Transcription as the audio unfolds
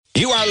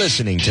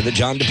listening to the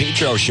John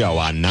DePietro Show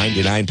on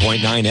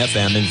 99.9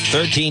 FM and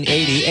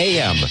 1380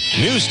 AM.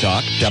 News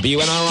Talk,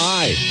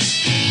 WNRI.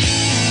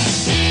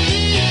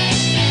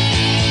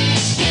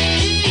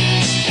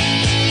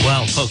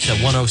 Well, folks, at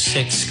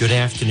 106, good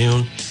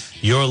afternoon.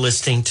 You're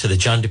listening to the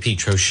John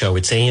DePietro Show.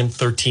 It's AM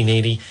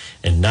 1380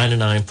 and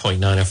 99.9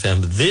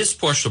 FM. This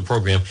portion of the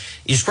program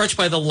is brought to you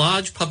by the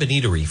Lodge Pub and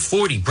Eatery,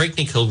 40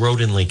 Breakneck Hill Road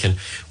in Lincoln.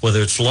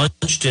 Whether it's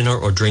lunch, dinner,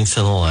 or drinks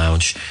in the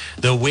lounge,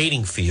 they're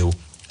waiting for you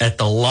at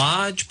the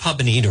Lodge Pub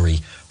and Eatery,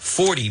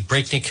 40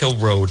 Breakneck Hill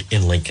Road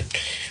in Lincoln.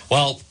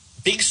 Well,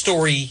 big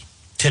story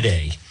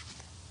today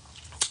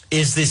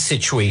is this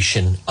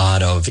situation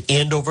out of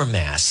Andover,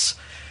 Mass.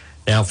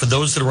 Now, for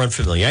those that are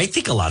unfamiliar, I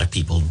think a lot of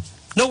people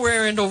know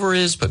where Andover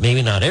is, but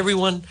maybe not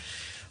everyone.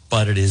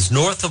 But it is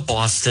north of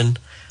Boston.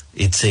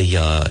 It's a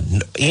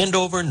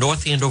Andover,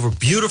 North Andover,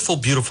 beautiful,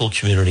 beautiful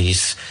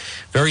communities,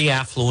 very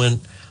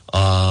affluent,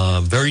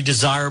 very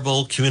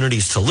desirable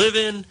communities to live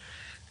in.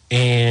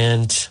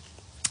 And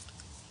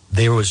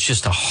there was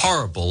just a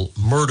horrible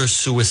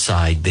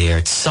murder-suicide there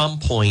at some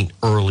point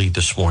early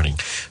this morning.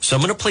 So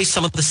I'm going to play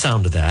some of the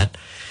sound of that.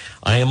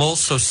 I am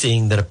also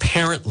seeing that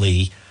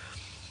apparently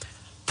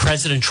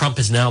President Trump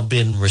has now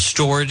been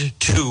restored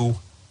to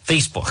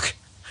Facebook.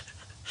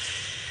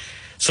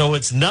 So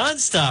it's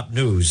nonstop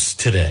news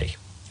today.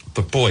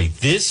 But boy,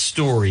 this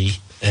story,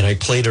 and I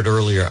played it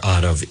earlier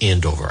out of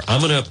Andover.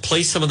 I'm going to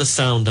play some of the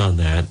sound on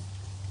that.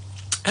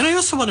 And I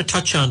also want to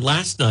touch on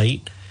last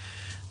night,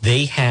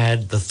 they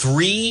had the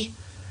 3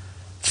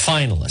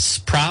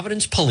 finalists.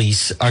 Providence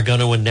Police are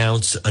going to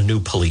announce a new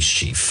police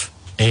chief.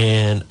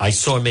 And I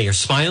saw Mayor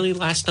Smiley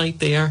last night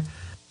there.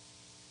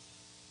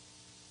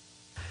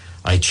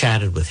 I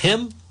chatted with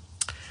him.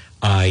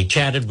 I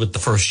chatted with the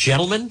first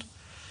gentleman,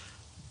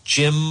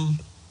 Jim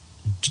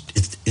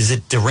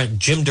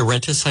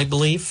DeRentis, I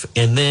believe.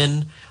 And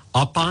then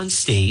up on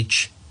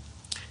stage,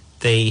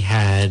 they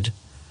had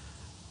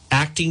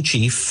acting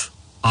chief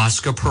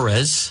Oscar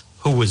Perez,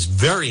 who was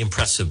very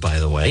impressive, by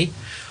the way.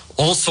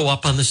 Also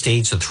up on the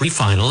stage, the 3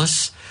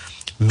 finalists,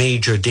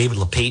 Major David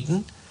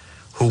LePayton,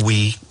 who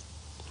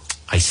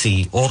I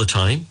see all the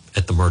time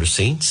at the murder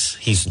scenes.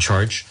 He's in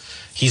charge.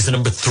 He's the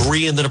number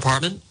 3 in the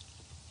department.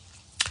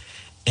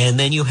 And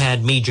then you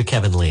had Major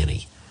Kevin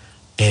Lanny.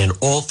 And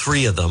all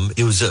 3 of them,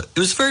 it was a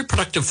very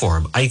productive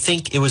forum. I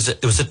think it was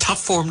a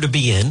tough forum to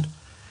be in.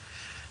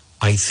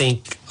 I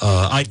think,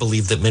 I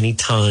believe that many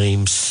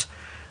times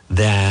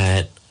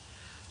that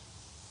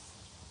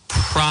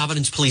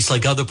Providence Police,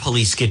 like other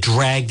police, get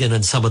dragged in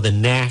on some of the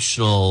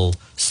national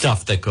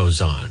stuff that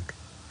goes on,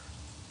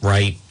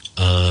 right?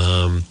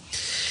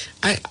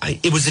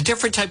 It was a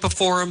different type of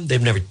forum.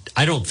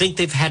 I don't think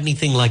they've had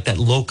anything like that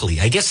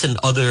locally. I guess in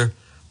other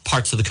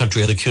parts of the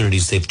country, other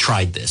communities, they've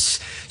tried this.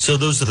 So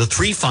those are the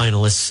 3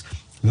 finalists.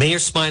 Mayor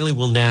Smiley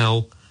will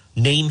now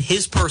name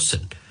his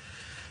person.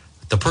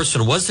 The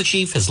person who was the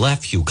chief has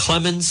left, Hugh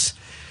Clemens.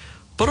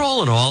 But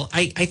all in all,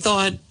 I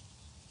thought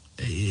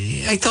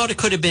it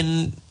could have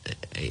been,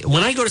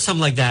 when I go to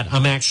something like that,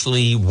 I'm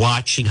actually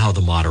watching how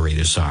the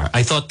moderators are.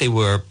 I thought they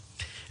were,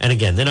 and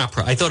again, they're not,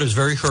 I thought it was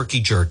very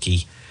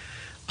herky-jerky.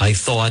 I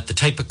thought the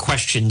type of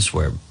questions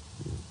were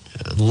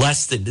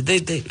less than,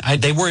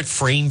 they weren't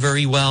framed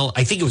very well.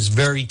 I think it was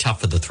very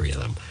tough for the 3 of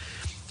them,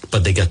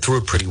 but they got through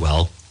it pretty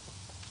well.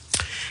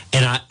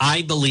 And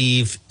I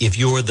believe if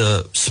you're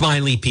the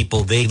Smiley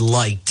people, they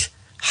liked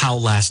how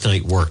last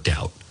night worked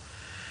out.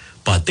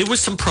 But there were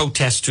some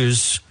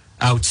protesters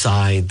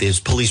outside. There's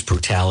police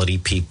brutality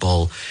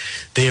people.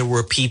 There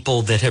were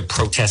people that had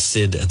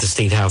protested at the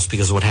State House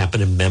because of what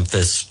happened in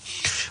Memphis.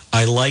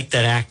 I like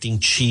that acting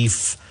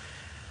chief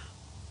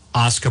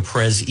Oscar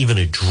Perez even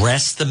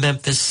addressed the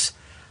Memphis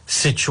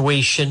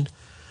situation.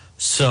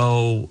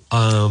 So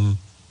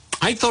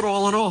I thought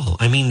all in all,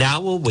 I mean,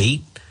 now we'll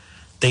wait.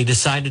 They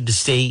decided to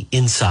stay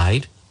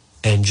inside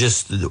and so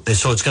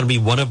it's going to be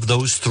one of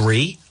those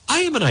 3. I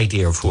have an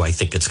idea of who I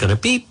think it's going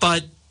to be,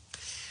 but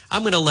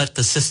I'm going to let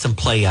the system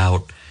play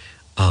out.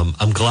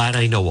 I'm glad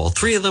I know all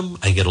 3 of them.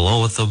 I get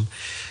along with them.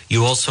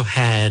 You also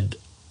had,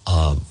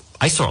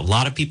 I saw a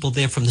lot of people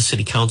there from the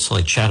city council.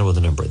 I chatted with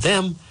a number of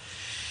them.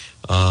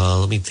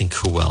 Let me think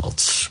who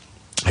else.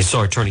 I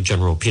saw Attorney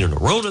General Peter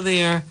Neronha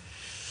there.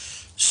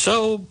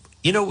 So,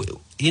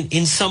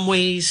 in some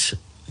ways,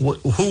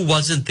 who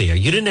wasn't there?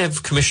 You didn't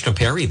have Commissioner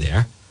Perry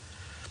there.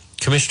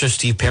 Commissioner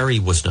Steve Perry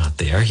was not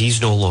there.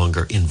 He's no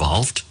longer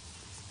involved.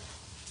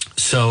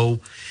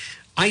 So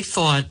I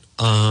thought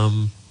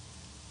all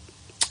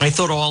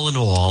in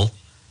all,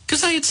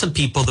 because I had some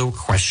people that were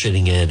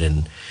questioning it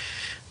and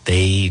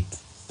they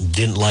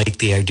didn't like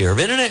the idea of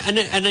it.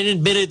 And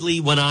admittedly,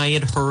 when I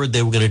had heard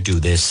they were going to do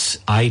this,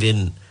 I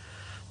didn't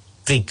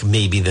think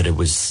maybe that it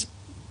was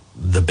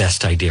the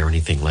best idea or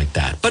anything like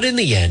that. But in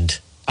the end,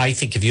 I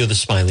think if you're the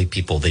Smiley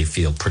people, they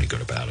feel pretty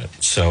good about it.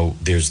 So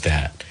there's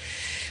that.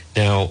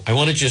 Now, I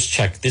want to just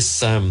check.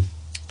 This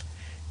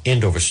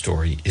Andover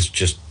story is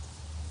just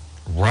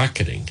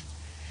rocketing.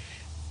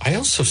 I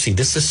also see,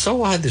 this is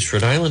so odd, this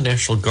Rhode Island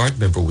National Guard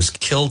member was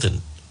killed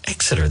in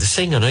Exeter. They're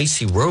saying on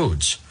icy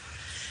roads.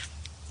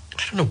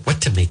 I don't know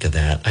what to make of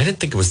that. I didn't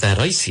think it was that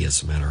icy,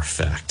 as a matter of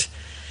fact.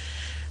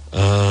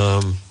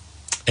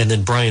 And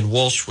then Brian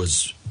Walsh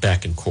was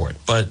back in court.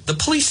 But the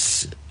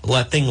police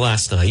thing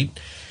last night,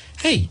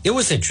 hey, it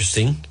was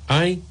interesting.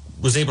 I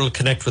was able to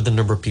connect with a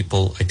number of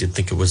people. I did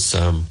think it was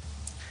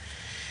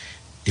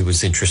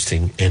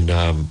interesting. And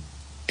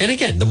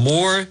again, the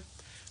more,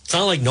 it's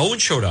not like no one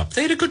showed up.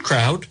 They had a good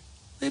crowd.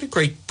 They had a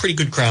pretty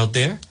good crowd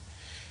there.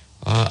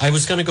 I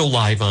was going to go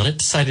live on it,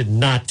 decided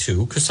not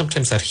to, because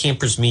sometimes that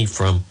hampers me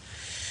from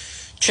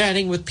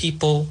chatting with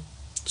people.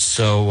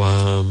 So,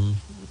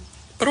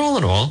 but all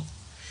in all,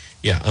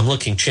 yeah, I'm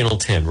looking, Channel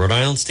 10, Rhode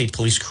Island State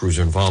Police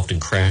cruiser involved in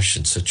crash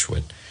in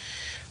Scituate.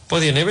 Boy,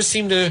 they never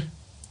seem to,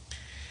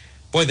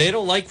 they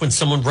don't like when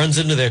someone runs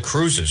into their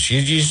cruisers.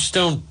 You just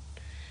don't,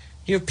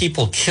 you have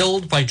people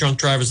killed by drunk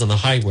drivers on the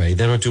highway.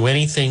 They don't do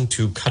anything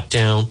to cut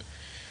down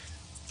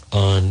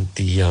on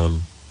the,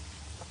 on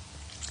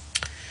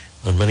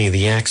many of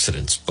the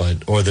accidents,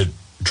 or the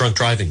drunk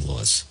driving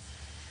laws.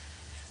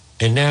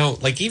 And now,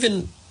 like,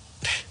 even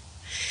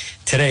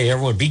today,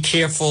 everyone, be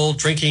careful,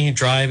 drinking and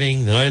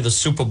driving, the night of the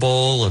Super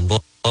Bowl, and blah,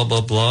 blah,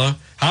 blah, blah.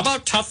 How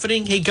about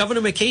toughening, hey,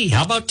 Governor McKee,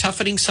 how about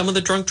toughening some of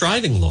the drunk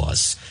driving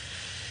laws?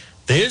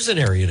 There's an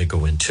area to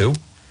go into.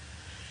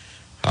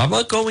 How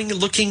about going and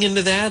looking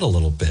into that a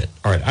little bit?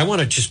 All right, I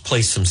want to just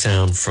play some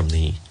sound from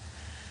the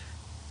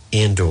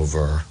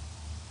Andover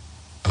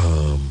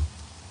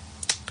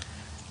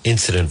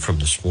incident from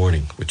this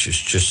morning, which is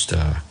just,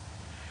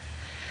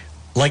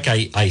 like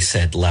I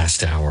said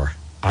last hour,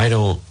 I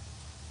don't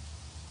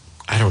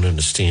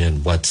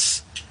understand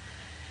what's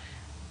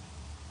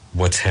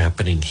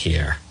happening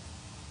here.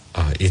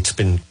 It's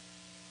been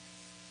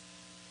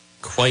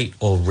quite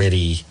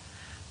already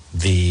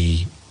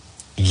the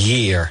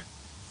year.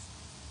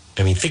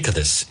 I mean, think of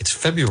this. It's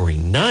February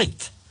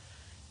 9th,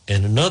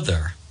 and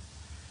another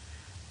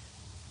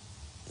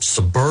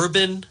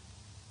suburban,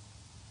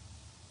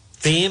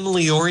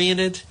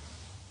 family-oriented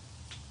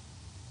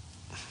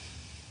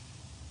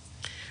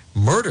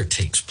murder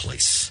takes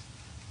place.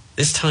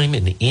 This time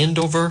in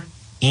Andover,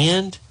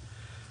 and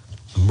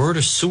a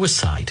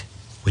murder-suicide,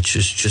 which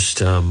is just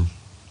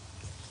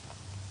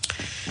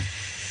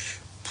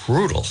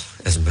brutal,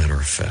 as a matter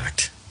of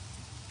fact.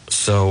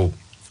 So,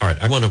 all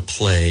right, I want to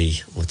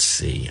play, let's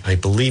see, I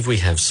believe we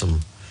have some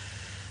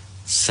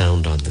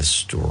sound on this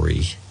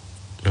story.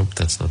 Nope,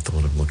 that's not the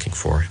one I'm looking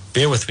for.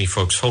 Bear with me,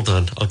 folks. Hold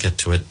on. I'll get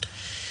to it.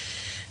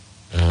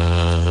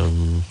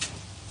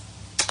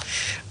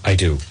 I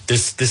do.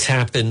 This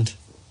happened.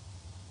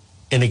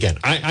 And again,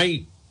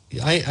 I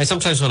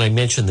sometimes when I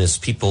mention this,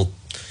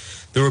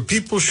 there were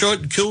people shot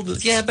and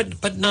killed. Yeah,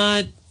 but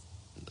not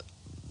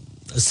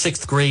a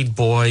 6th grade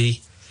boy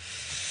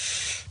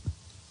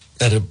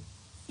at a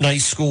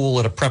nice school,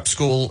 at a prep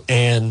school,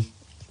 and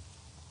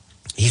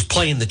he's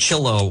playing the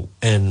cello,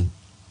 and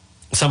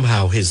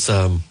somehow his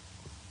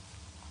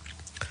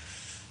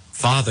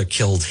father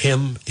killed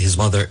him, his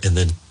mother, and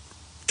then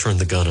turned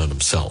the gun on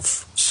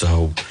himself.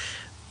 So,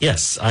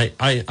 yes,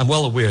 I'm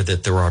well aware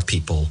that there are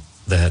people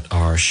that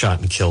are shot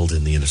and killed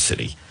in the inner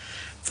city.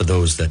 For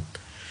those that,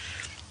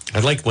 I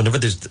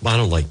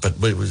don't like, but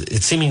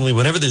it's seemingly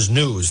whenever there's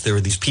news, there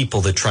are these people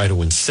that try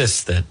to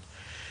insist that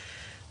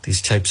these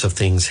types of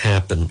things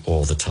happen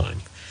all the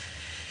time.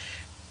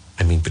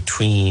 I mean,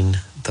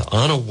 between the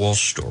Anna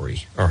Walsh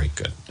story, all right,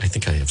 good. I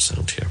think I have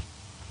sound here.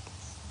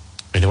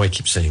 I know I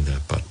keep saying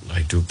that, but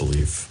I do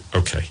believe,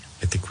 okay,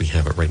 I think we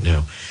have it right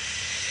now.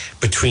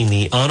 Between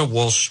the Anna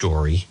Walsh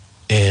story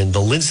and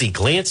the Lindsay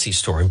Glancy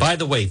story. And by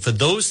the way, for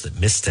those that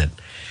missed it,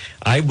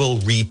 I will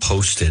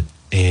repost it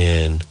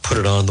and put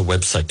it on the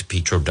website,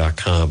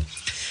 DePetro.com.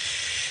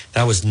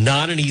 That was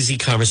not an easy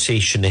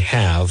conversation to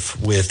have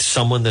with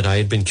someone that I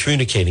had been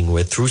communicating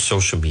with through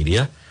social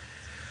media,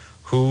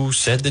 who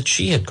said that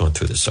she had gone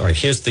through this. All right,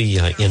 here's the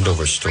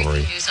Andover story.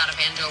 Breaking news out of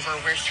Andover,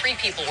 where 3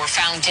 people were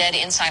found dead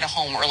inside a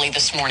home early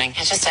this morning.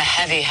 It's just a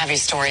heavy, heavy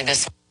story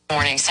this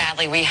morning.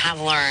 Sadly, we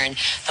have learned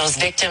those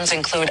victims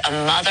include a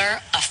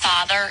mother, a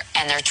father,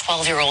 and their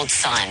 12-year-old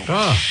son.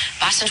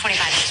 Boston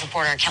 25 News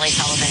reporter Kelly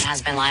Sullivan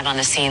has been live on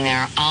the scene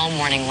there all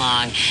morning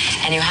long.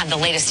 And you have the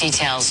latest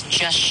details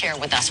just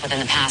shared with us within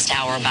the past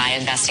hour by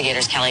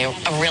investigators, Kelly. A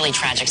really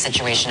tragic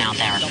situation out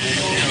there.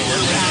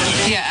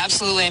 Yeah,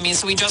 absolutely. I mean,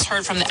 so we just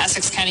heard from the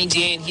Essex County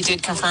DA, and he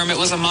did confirm it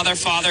was a mother,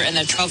 father, and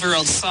their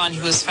 12-year-old son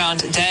who was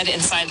found dead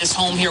inside this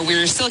home here. We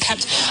were still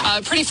kept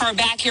pretty far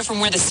back here from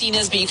where the scene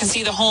is, but you can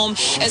see the home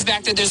is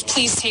back there. There's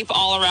police tape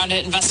all around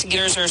it.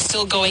 Investigators are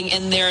still going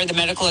in there. The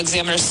medical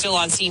examiner is still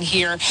on scene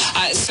here.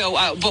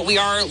 But we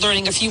are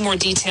learning a few more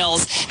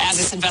details as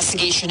this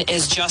investigation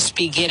is just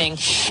beginning.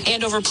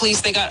 Andover police,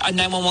 they got a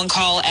 911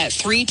 call at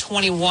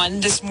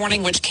 3:21 this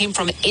morning, which came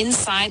from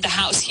inside the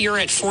house here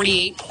at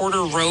 48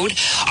 Porter Road.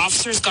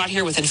 Officers got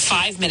here within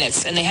 5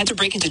 minutes, and they had to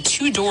break into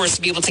 2 doors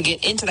to be able to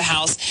get into the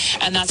house.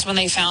 And that's when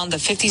they found the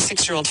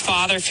 56-year-old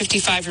father,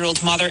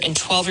 55-year-old mother, and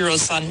 12-year-old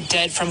son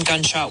dead from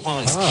gunshot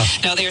wounds.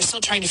 Now, they are still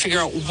trying trying to figure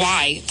out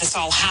why this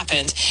all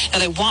happened. Now,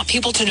 they want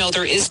people to know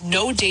there is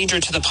no danger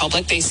to the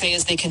public, they say,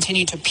 as they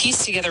continue to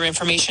piece together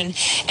information.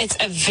 It's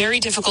a very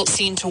difficult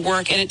scene to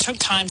work, and it took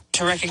time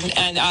to recognize,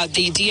 and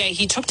the DA,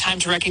 he took time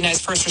to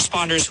recognize first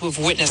responders who have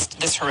witnessed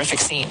this horrific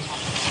scene.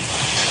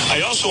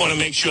 I also want to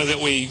make sure that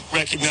we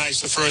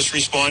recognize the first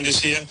responders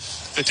here,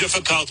 the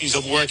difficulties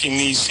of working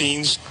these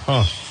scenes.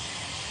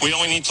 We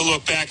only need to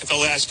look back at the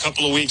last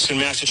couple of weeks in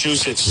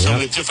Massachusetts, some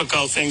of the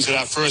difficult things that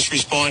our first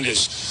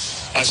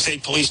responders, our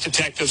state police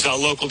detectives, our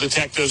local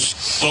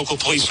detectives, local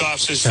police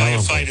officers,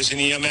 firefighters, and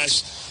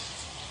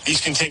EMS, these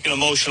can take an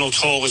emotional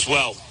toll as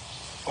well.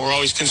 We're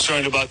always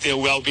concerned about their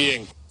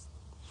well-being.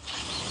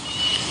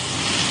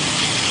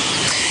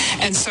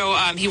 And so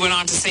he went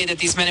on to say that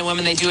these men and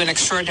women, they do an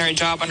extraordinary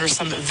job under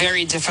some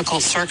very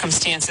difficult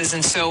circumstances.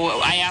 And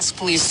so I asked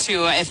police,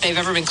 too, if they've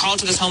ever been called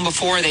to this home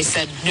before. They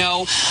said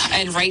no.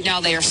 And right now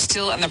they are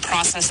still in the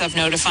process of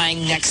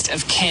notifying next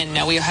of kin.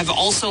 Now, we have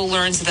also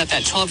learned that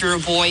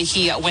 12-year-old boy,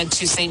 he went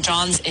to St.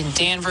 John's in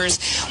Danvers.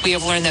 We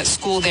have learned that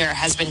school there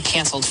has been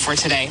canceled for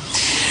today.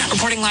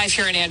 Reporting live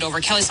here in Andover,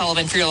 Kelly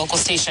Sullivan for your local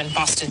station,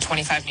 Boston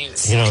 25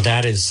 News. You know,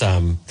 that is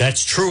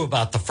that's true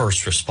about the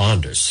first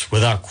responders,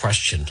 without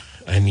question.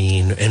 I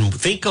mean, and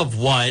think of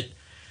what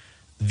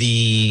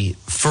the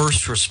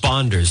first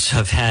responders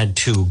have had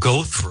to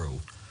go through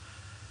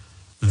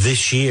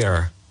this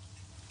year,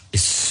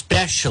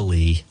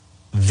 especially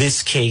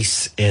this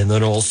case, and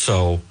then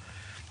also,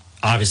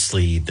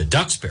 obviously, the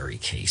Duxbury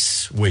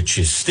case, which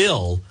is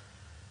still,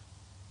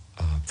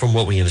 from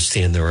what we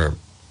understand, there are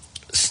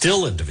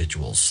still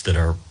individuals that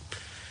are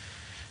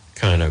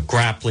kind of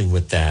grappling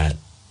with that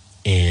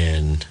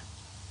and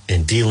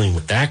dealing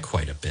with that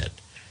quite a bit.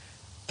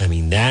 I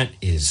mean, that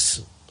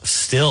is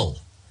still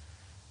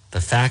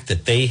the fact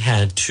that they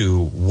had to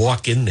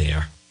walk in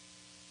there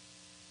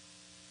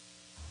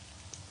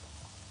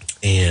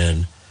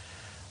and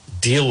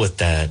deal with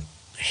that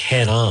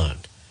head on.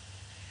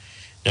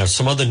 Now,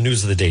 some other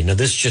news of the day. Now,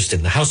 this just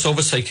in. The House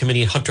Oversight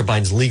Committee and Hunter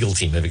Biden's legal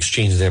team have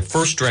exchanged their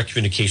first direct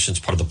communications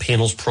part of the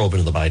panel's probe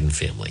into the Biden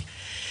family.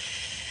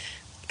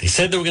 They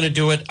said they were going to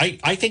do it.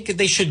 I think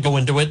they should go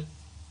into it.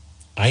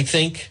 I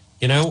think,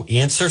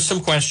 answer some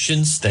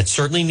questions. That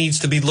certainly needs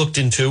to be looked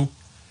into.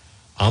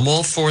 I'm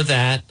all for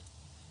that.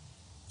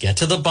 Get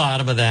to the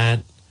bottom of that.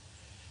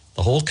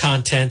 The whole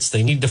contents,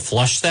 they need to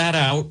flush that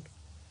out.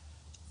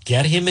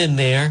 Get him in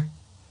there.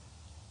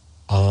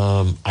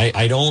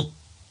 I don't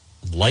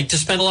like to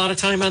spend a lot of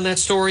time on that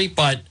story,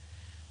 but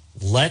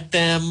let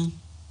them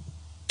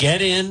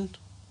get in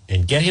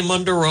and get him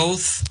under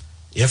oath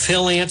if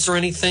he'll answer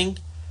anything.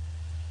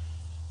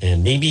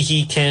 And maybe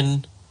he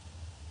can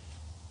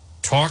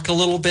talk a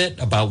little bit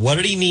about what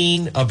did he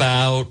mean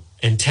about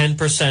and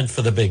 10%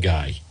 for the big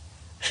guy.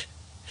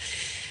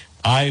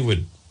 I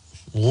would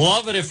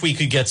love it if we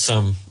could get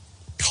some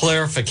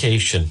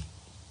clarification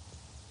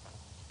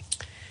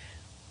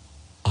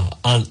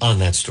on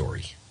that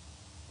story,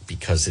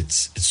 because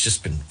it's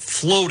just been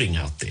floating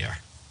out there.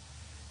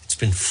 It's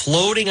been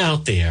floating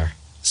out there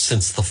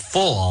since the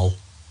fall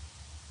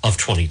of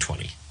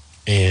 2020,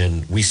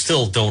 and we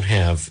still don't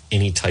have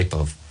any type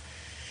of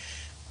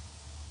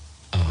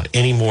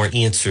any more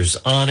answers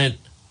on it.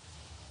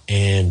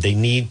 And they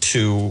need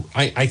to,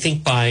 I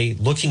think by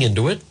looking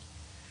into it,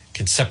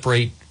 can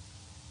separate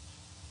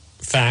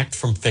fact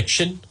from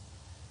fiction.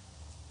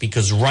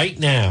 Because right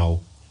now,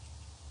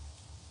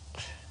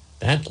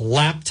 that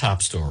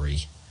laptop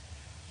story,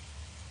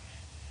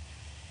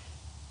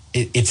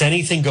 it's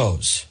anything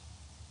goes.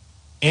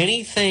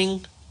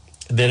 Anything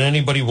that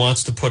anybody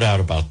wants to put out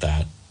about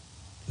that,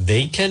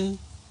 they can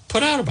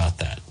put out about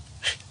that.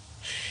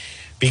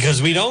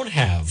 Because we don't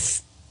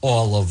have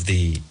all of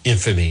the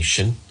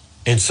information,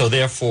 and so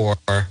therefore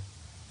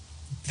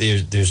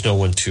there's no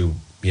one to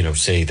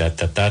say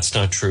that's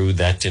not true,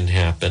 that didn't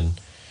happen,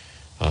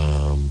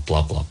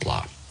 blah blah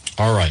blah.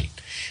 All right,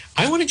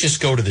 I want to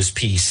just go to this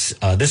piece.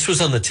 This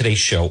was on the Today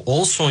Show.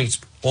 All signs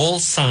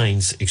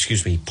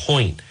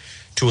point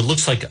to it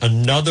looks like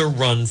another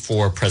run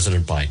for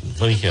President Biden.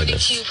 Let me hear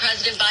this.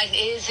 President Biden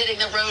is hitting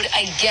the road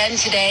again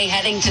today,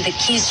 heading to the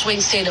key swing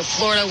state of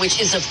Florida,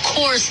 which is, of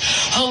course,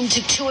 home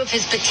to two of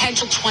his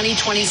potential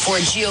 2024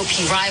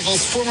 GOP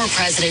rivals, former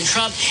President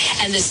Trump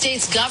and the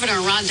state's governor,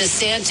 Ron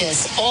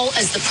DeSantis, all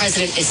as the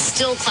president is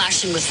still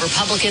clashing with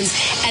Republicans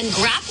and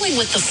grappling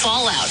with the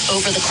fallout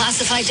over the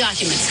classified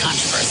documents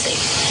controversy.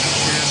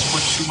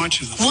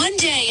 One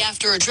day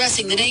after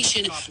addressing the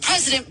nation,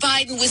 President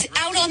Biden was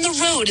out on the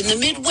road in the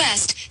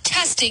Midwest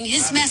testing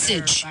his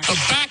message. The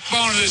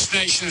backbone of this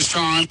nation is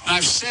strong.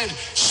 I've said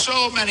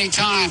so many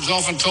times,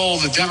 often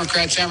told the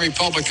Democrats and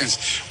Republicans,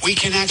 we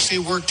can actually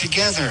work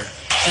together.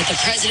 But the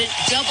president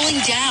doubling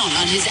down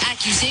on his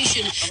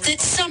accusation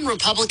that some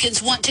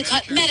Republicans want to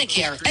cut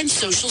Medicare and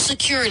Social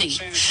Security,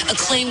 a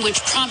claim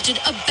which prompted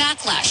a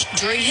backlash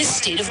during his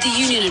State of the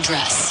Union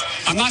address.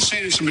 I'm not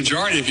saying it's a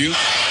majority of you.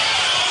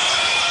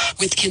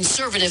 With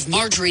conservative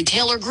Marjorie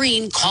Taylor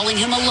Greene calling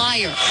him a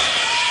liar.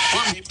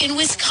 In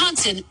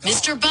Wisconsin,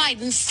 Mr.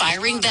 Biden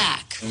firing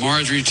back.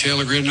 Marjorie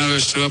Taylor Greene and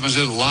others stood up and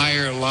said,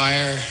 liar,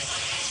 liar.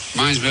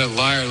 Reminds me of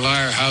Liar,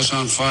 Liar, House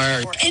on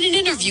Fire. In an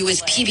interview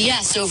with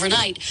PBS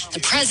overnight, the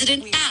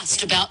president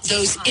asked about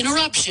those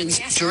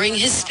interruptions during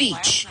his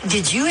speech.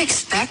 Did you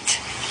expect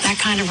that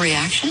kind of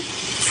reaction?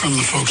 From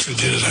the folks that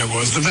did it, I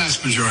was. The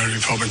vast majority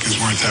of Republicans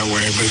weren't that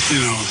way, but,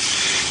 you know,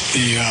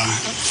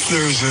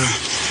 there's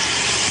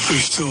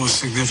still a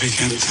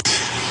significant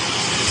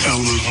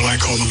element of what I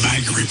call the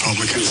MAGA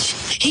Republicans.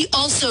 He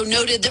also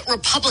noted that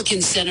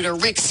Republican Senator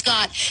Rick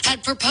Scott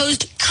had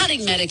proposed cutting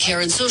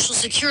Medicare and Social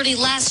Security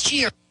last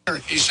year.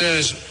 He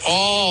says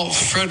all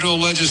federal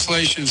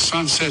legislation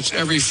sunsets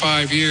every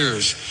 5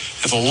 years.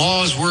 If a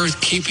law is worth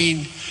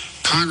keeping,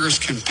 Congress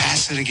can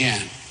pass it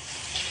again.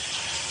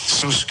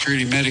 Social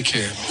Security,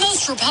 Medicare.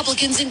 Most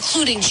Republicans,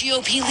 including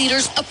GOP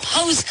leaders,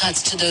 oppose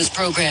cuts to those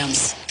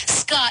programs.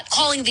 Scott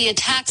calling the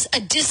attacks a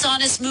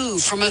dishonest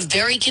move from a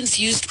very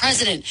confused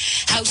president.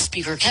 House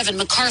Speaker Kevin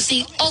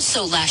McCarthy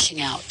also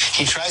lashing out.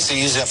 He tries to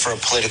use that for a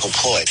political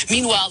ploy.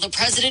 Meanwhile, the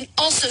president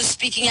also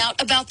speaking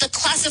out about the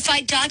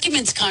classified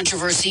documents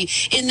controversy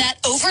in that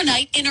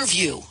overnight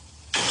interview.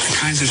 The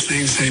kinds of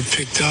things they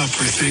picked up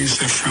are things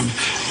that from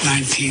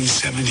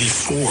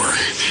 1974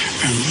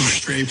 and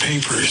stray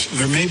papers.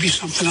 There may be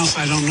something else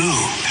I don't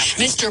know.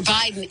 Mr.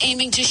 Biden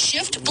aiming to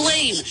shift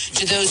blame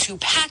to those who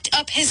packed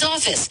up his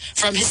office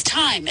from his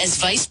time as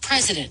vice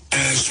president.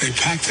 As they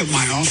packed up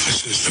my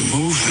offices to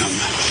move them,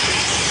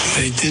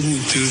 they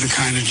didn't do the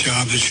kind of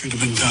job that should have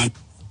been done.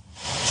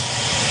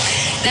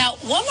 Now,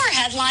 one more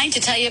headline to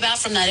tell you about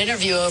from that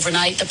interview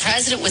overnight. The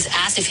president was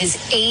asked if his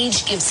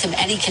age gives him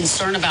any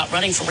concern about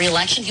running for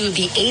re-election. He would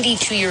be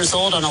 82 years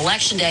old on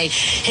Election Day.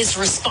 His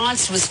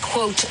response was,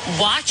 quote,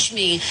 "Watch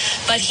me."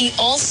 But he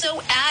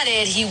also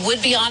added he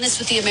would be honest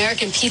with the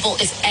American people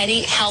if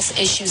any health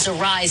issues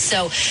arise.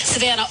 So,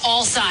 Savannah,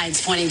 all signs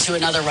pointing to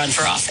another run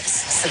for office.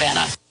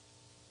 Savannah.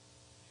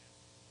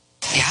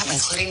 Yeah,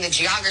 including the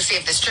geography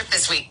of this trip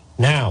this week.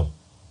 Now,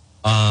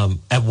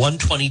 at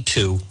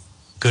 1:22,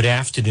 good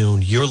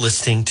afternoon. You're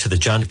listening to the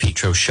John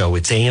DePietro Show.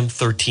 It's AM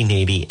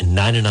 1380 and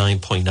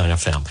 99.9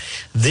 FM.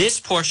 This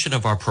portion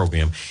of our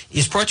program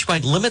is brought to you by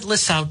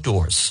Limitless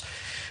Outdoors.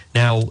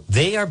 Now,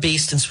 they are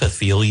based in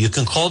Smithfield. You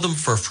can call them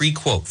for a free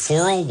quote,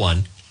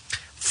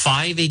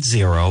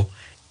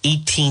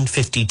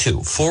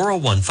 401-580-1852.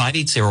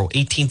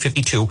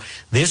 401-580-1852.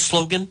 Their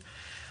slogan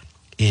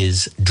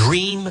is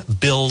Dream,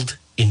 Build,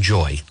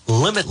 Enjoy.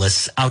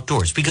 Limitless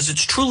Outdoors, because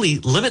it's truly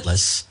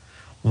limitless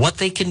what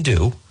they can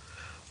do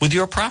with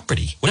your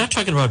property. We're not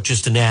talking about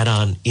just an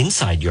add-on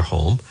inside your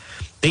home.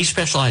 They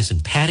specialize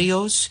in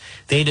patios.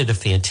 They did a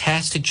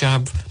fantastic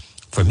job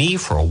for me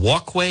for a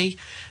walkway.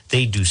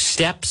 They do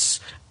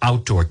steps,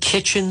 outdoor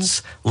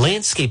kitchens,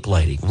 landscape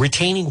lighting,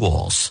 retaining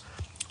walls,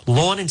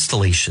 lawn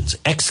installations,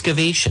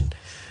 excavation.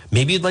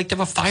 Maybe you'd like to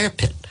have a fire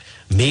pit.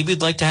 Maybe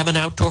you'd like to have an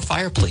outdoor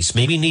fireplace.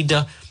 Maybe you need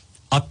to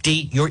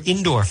update your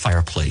indoor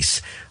fireplace.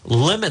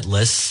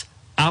 Limitless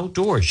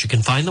Outdoors. You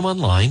can find them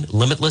online,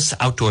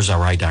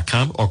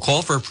 limitlessoutdoorsri.com, or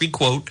call for a free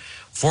quote,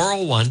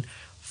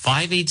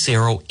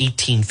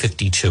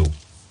 401-580-1852.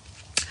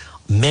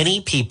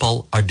 Many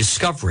people are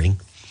discovering,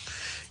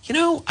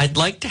 I'd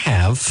like to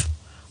have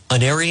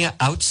an area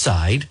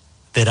outside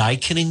that I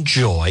can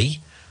enjoy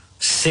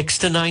 6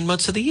 to 9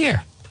 months of the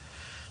year.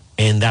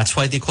 And that's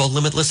why they call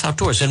Limitless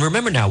Outdoors. And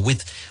remember now,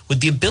 with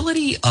the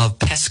ability of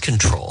pest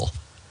control,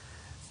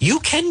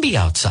 you can be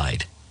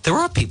outside. There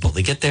are people,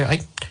 they get their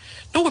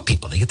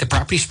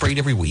property sprayed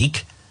every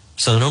week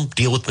so they don't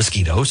deal with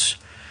mosquitoes.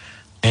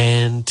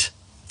 And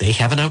they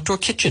have an outdoor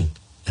kitchen,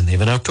 and they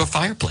have an outdoor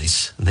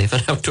fireplace, and they have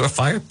an outdoor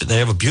fire pit. They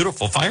have a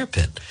beautiful fire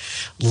pit.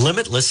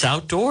 Limitless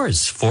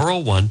Outdoors,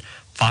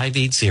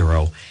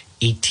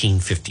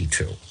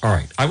 401-580-1852. All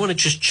right, I want to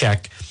just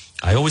check.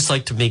 I always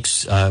like to make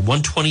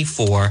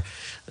 124.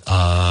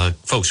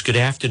 Folks, good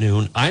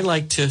afternoon. I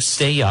like to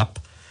stay up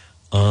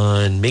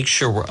on, make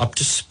sure we're up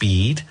to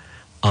speed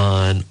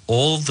on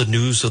all the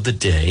news of the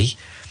day.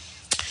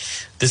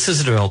 This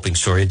is a developing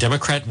story. A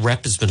Democrat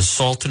rep has been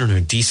assaulted in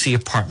her D.C.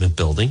 apartment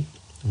building.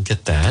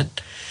 Get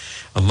that.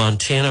 A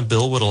Montana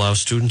bill would allow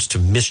students to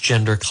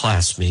misgender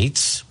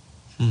classmates.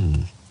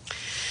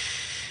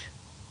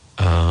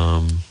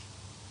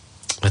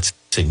 Let's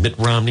see. Mitt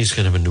Romney's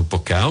going to have a new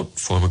book out.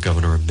 Former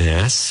governor of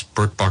Mass.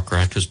 Burt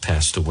Bacharach has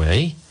passed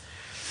away.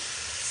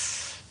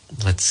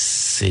 Let's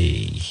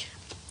see.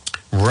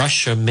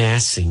 Russia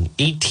massing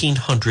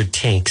 1,800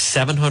 tanks,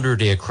 700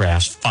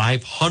 aircrafts,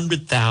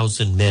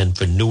 500,000 men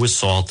for new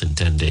assault in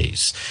 10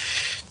 days.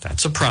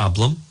 That's a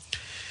problem.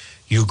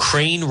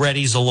 Ukraine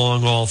readies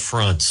along all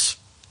fronts.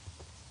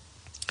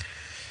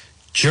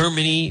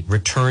 Germany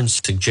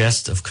returns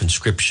suggest of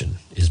conscription.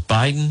 Is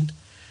Biden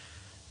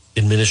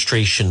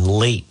administration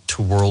late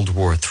to World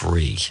War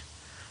III?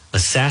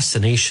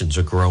 Assassinations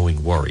are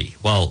growing worry.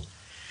 Well,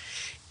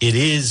 it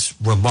is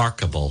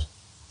remarkable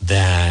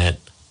that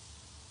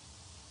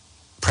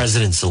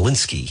President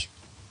Zelensky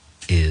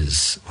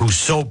who's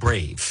so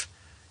brave,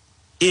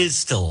 is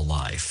still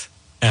alive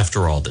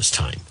after all this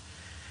time.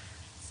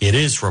 It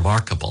is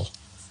remarkable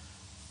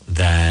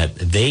that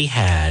they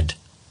had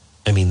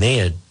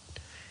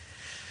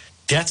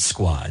death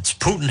squads.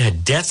 Putin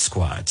had death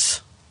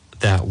squads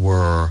that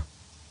were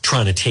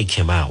trying to take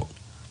him out.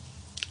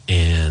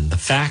 And the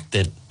fact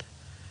that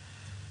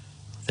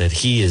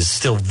he is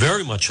still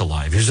very much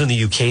alive, he was in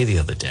the UK the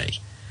other day,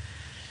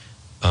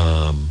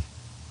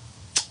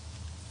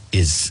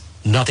 is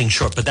nothing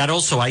short. But that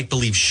also, I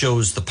believe,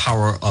 shows the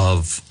power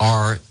of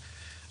our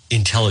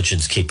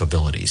intelligence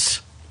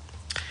capabilities.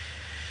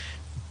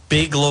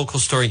 Big local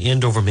story: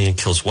 Andover man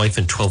kills wife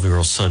and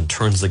 12-year-old son,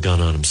 turns the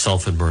gun on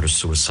himself and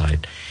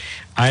murder-suicide.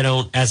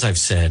 As I've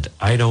said,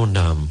 I don't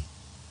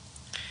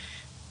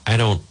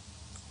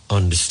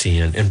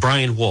understand. And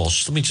Brian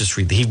Walsh, let me just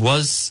read.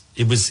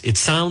 It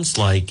sounds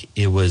like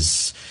it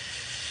was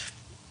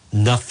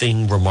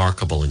nothing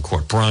remarkable in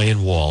court.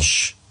 Brian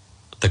Walsh,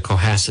 the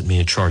Cohasset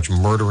man charged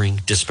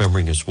murdering,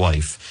 dismembering his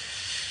wife,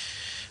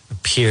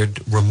 appeared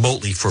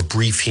remotely for a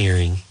brief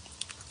hearing,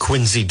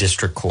 Quincy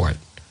District Court,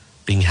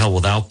 being held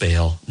without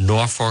bail,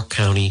 Norfolk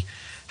County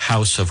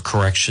House of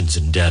Corrections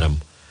in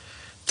Dedham.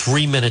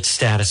 3-minute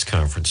status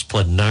conference,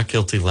 pled not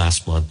guilty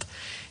last month.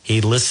 He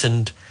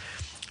listened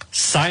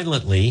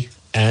silently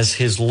as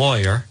his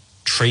lawyer,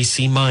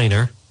 Tracy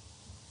Minor,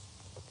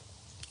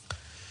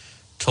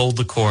 told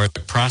the court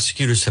that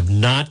prosecutors have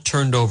not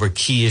turned over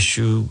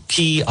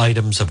key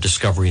items of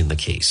discovery in the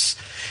case.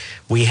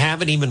 We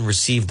haven't even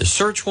received the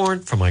search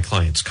warrant for my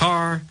client's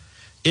car,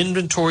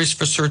 inventories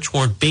for search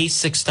warrant,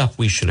 basic stuff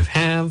we should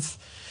have.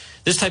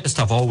 This type of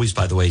stuff always,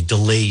 by the way,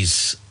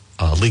 delays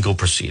legal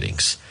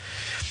proceedings.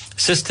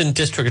 Assistant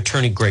District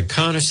Attorney Greg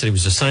Connor said he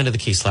was assigned to the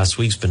case last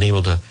week. He's been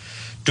able to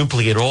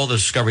duplicate all the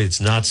discovery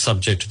that's not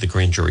subject to the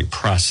grand jury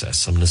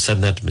process. I'm going to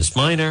send that to Ms.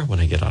 Minor when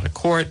I get out of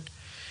court.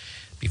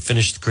 Be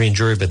finished the grand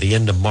jury by the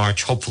end of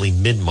March, hopefully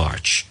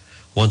mid-March.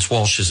 Once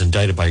Walsh is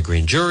indicted by a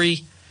grand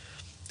jury,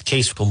 the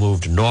case will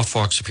move to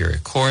Norfolk Superior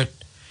Court.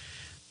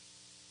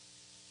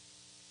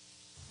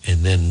 And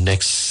then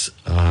next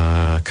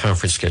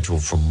conference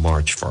scheduled for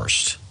March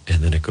 1st.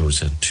 And then it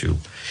goes into,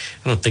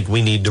 I don't think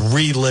we need to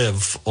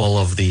relive all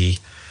of the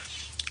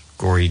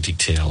gory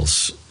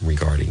details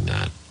regarding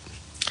that.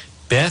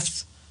 Bed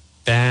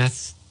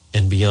Bath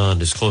 &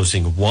 Beyond is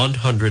closing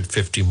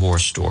 150 more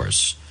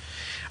stores.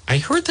 I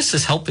heard this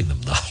is helping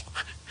them, though.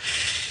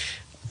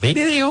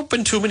 Maybe they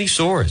opened too many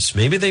stores.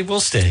 Maybe they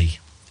will stay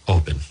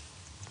open.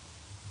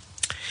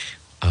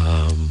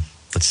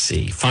 Let's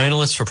see.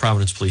 Finalists for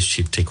Providence Police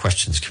Chief Take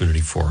Questions Community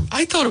Forum.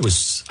 I thought it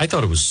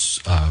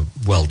was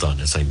well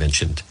done, as I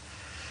mentioned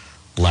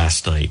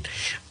last night.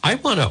 I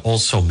want to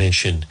also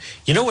mention,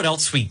 you know what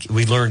else we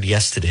learned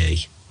yesterday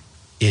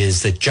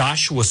is that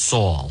Joshua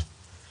Saul,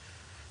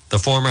 the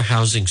former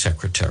housing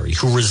secretary,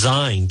 who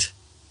resigned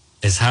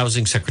as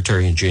housing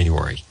secretary in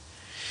January.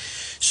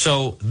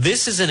 So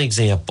this is an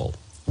example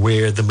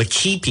where the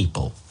McKee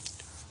people,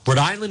 Rhode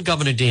Island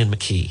Governor Dan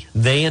McKee,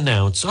 they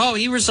announced, oh,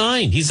 he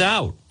resigned. He's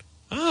out.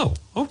 Oh,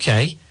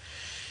 okay.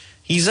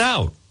 He's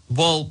out.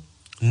 Well,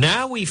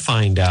 now we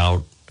find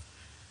out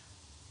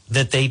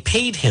that they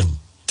paid him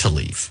to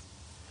leave.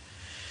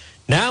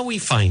 Now we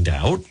find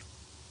out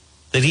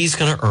that he's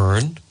going to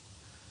earn,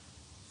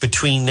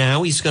 between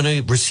now, he's going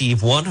to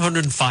receive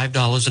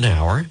 $105 an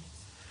hour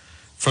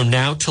from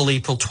now till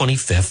April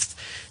 25th.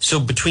 So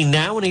between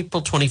now and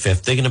April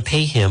 25th, they're going to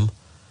pay him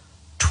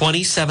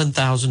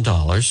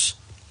 $27,000,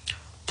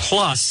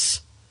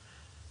 plus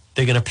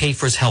they're going to pay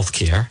for his health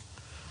care,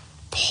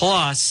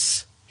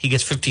 plus he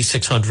gets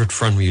 $5,600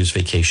 for unused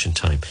vacation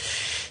time.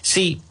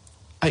 See,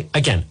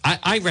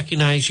 I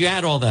recognize you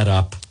add all that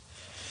up.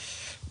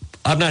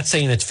 I'm not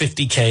saying it's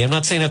 $50K. I'm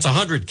not saying it's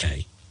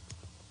 $100K.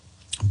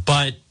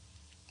 But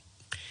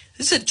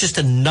this is just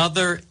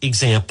another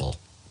example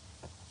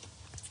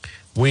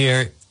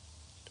where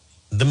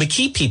the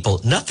McKee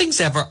people, nothing's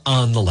ever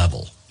on the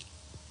level.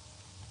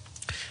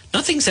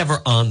 Nothing's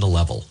ever on the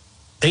level.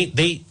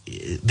 They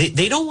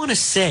don't want to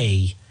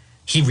say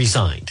he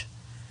resigned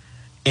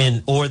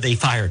or they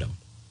fired him.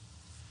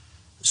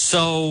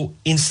 So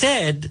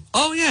instead,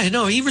 oh yeah,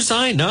 no, he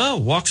resigned. No,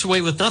 walks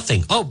away with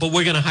nothing. Oh, but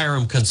we're going to hire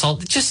him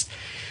consultant. Just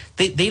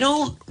they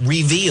don't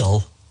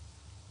reveal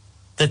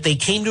that they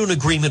came to an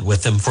agreement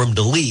with him for him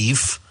to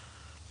leave,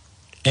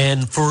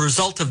 and for a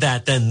result of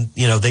that, then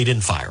they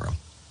didn't fire him.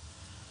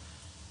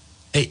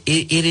 It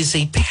is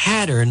a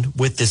pattern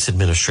with this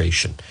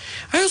administration.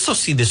 I also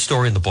see this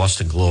story in the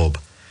Boston Globe.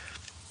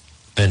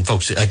 And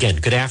folks, again,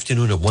 good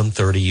afternoon at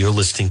 1:30. You're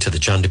listening to the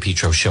John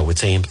DePietro Show.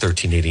 It's AM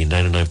 1380 and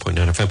 99.9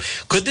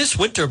 FM. Could this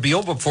winter be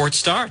over before it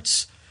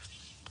starts?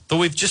 Though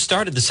we've just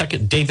started the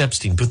second, Dave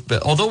Epstein,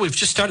 although we've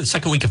just started the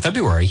second week of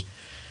February,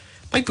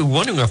 might be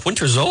wondering if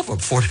winter's over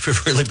before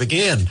it really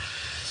began.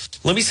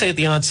 Let me say at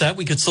the onset,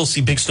 we could still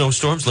see big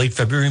snowstorms late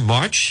February,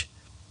 March.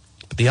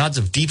 But the odds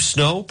of deep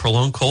snow,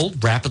 prolonged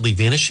cold, rapidly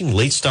vanishing,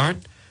 late start,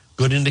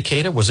 good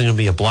indicator, wasn't going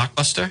to be a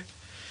blockbuster.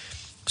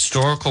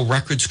 Historical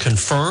records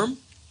confirm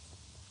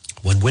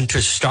when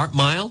winters start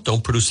mild,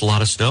 don't produce a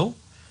lot of snow,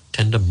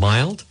 tend to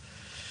mild.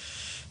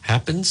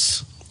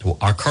 Happens.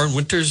 Our current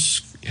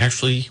winter's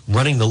actually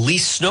running the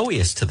least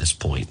snowiest to this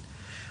point.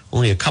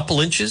 Only a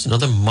couple inches,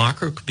 another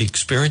marker could be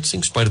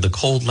experiencing in spite of the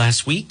cold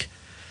last week.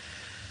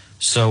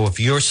 So if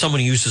you're someone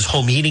who uses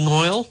home heating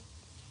oil,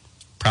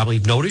 probably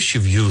noticed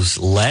you've used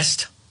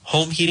less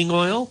home heating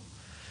oil.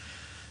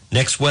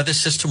 Next weather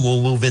system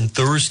will move in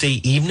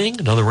Thursday evening,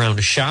 another round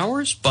of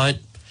showers, but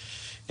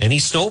any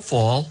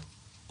snowfall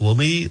will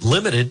be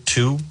limited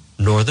to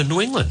northern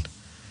New England.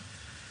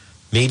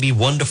 Maybe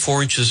 1 to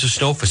 4 inches of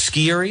snow for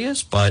ski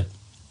areas, but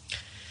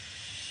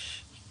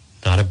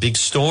not a big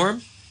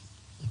storm.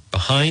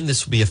 Behind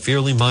this will be a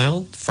fairly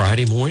mild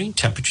Friday morning.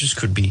 Temperatures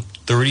could be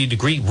 30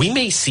 degrees. We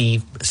may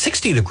see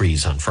 60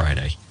 degrees on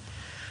Friday.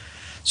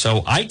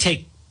 So I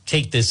take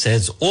this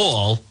as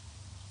all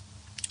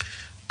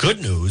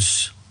good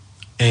news.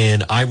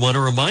 And I want to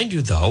remind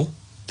you, though,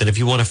 that if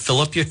you want to fill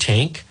up your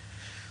tank,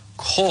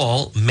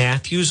 call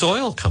Matthews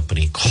Oil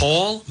Company.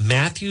 Call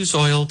Matthews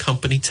Oil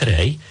Company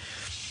today.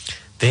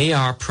 They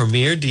are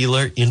premier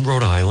dealer in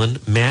Rhode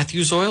Island.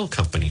 Matthews Oil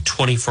Company,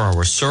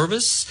 24-hour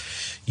service.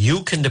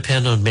 You can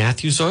depend on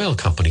Matthews Oil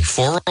Company,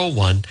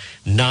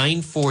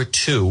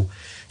 401-942-7500.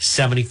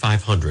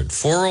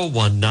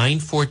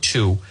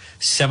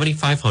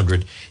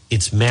 401-942-7500.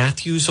 It's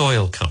Matthews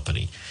Oil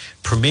Company,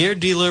 premier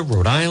dealer,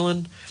 Rhode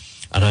Island.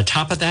 And on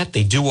top of that,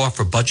 they do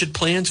offer budget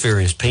plans,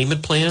 various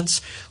payment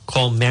plans.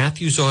 Call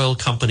Matthews Oil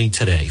Company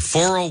today,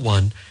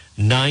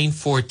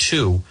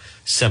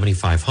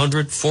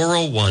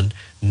 401-942-7500,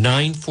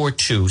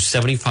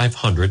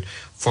 401-942-7500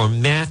 for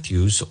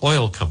Matthews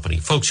Oil Company.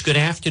 Folks, good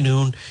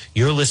afternoon.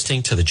 You're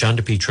listening to the John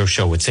DePietro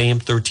Show. It's AM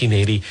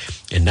 1380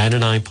 and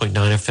 99.9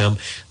 FM.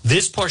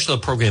 This portion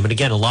of the program, and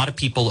again, a lot of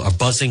people are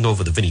buzzing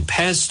over the Vinny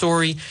Paz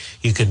story.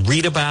 You can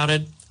read about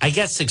it, I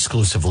guess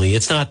exclusively.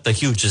 It's not the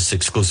hugest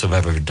exclusive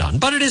I've ever done,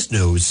 but it is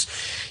news.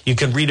 You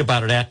can read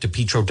about it at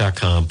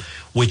DePietro.com,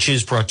 which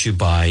is brought to you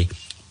by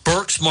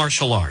Burke's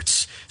Martial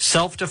Arts.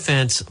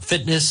 Self-defense,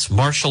 fitness,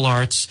 martial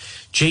arts.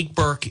 Jake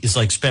Burke is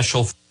like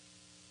special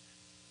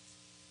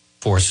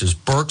forces.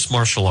 Burke's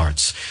Martial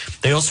Arts.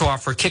 They also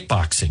offer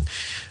kickboxing.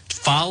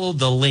 Follow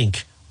the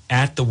link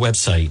at the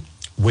website,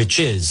 which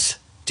is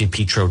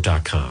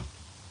DePietro.com.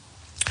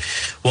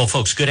 Well,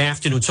 folks, good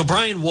afternoon. So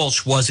Brian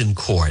Walsh was in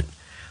court,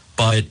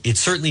 but it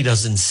certainly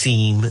doesn't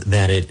seem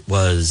that it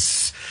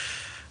was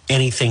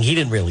anything. He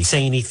didn't really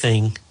say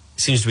anything.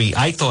 Seems to be,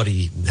 I thought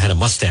he had a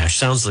mustache.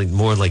 Sounds like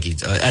more like he,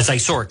 as I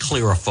saw a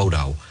clearer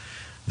photo,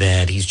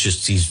 that he's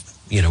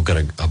got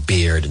a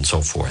beard and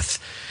so forth.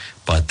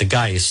 But the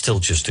guy is still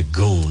just a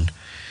goon.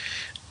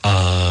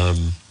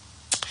 And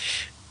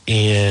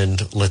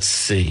let's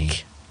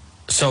see.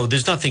 So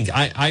there's nothing,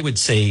 I would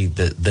say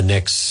that the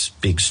next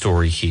big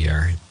story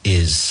here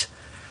is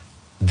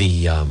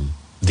the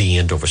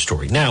Andover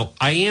story. Now,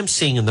 I am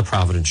seeing in the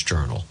Providence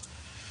Journal,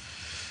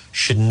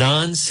 should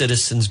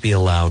non-citizens be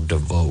allowed to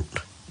vote?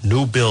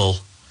 New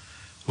bill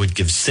would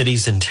give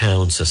cities and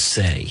towns a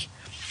say.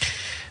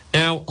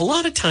 Now, a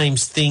lot of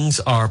times things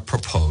are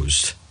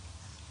proposed.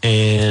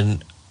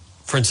 And,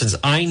 for instance,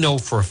 I know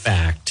for a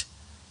fact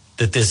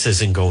that this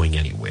isn't going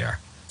anywhere.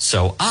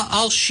 So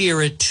I'll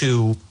share it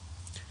to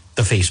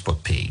the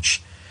Facebook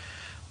page.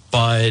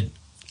 But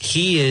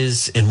he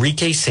is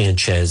Enrique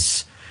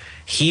Sanchez.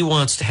 He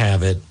wants to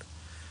have it.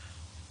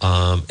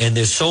 And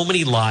there's so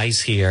many lies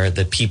here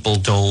that people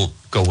don't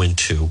go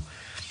into.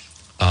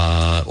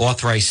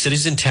 Authorize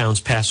cities and towns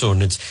pass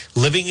ordinance.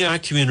 Living in our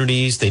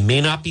communities, they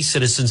may not be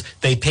citizens.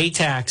 They pay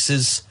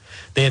taxes.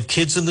 They have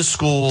kids in the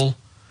school.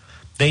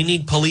 They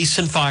need police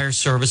and fire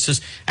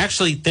services.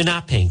 Actually, they're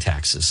not paying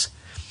taxes.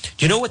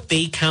 Do you know what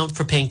they count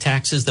for paying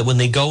taxes? That when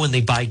they go and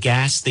they buy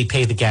gas, they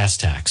pay the gas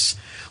tax.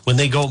 When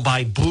they go and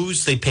buy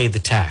booze, they pay the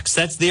tax.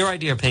 That's their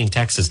idea of paying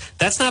taxes.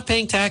 That's not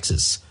paying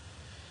taxes.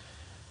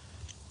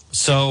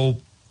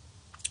 So,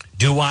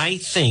 do I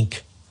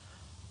think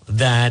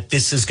that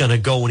this is going to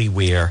go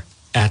anywhere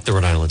at the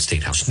Rhode Island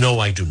State House? No,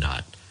 I do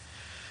not.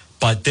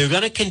 But they're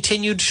going to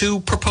continue to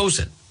propose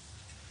it.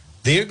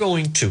 They're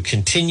going to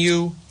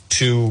continue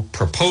to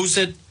propose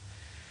it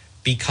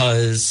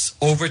because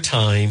over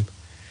time,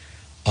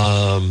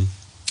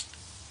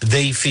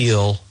 they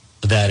feel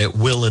that it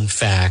will, in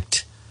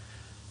fact,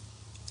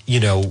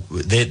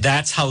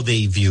 that's how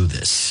they view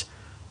this.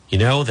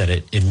 That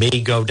it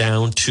may go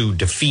down to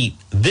defeat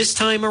this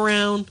time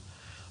around,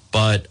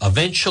 but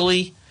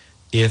eventually,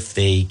 if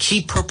they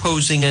keep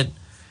proposing it,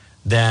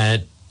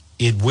 that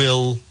it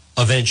will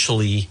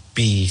eventually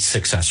be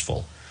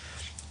successful.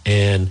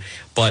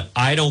 But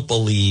I don't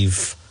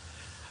believe,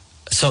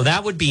 so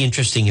that would be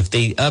interesting if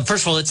they,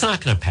 first of all, it's not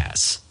going to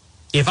pass.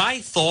 If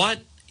I thought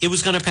it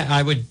was going to pass,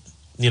 I would,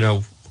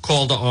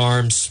 call to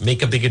arms,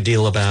 make a bigger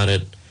deal about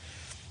it.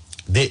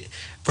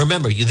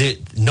 Remember,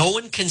 no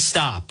one can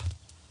stop.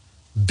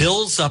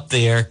 Bills up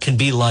there can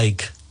be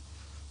like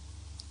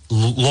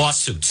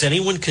lawsuits.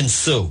 Anyone can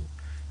sue.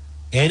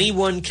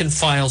 Anyone can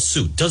file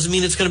suit. Doesn't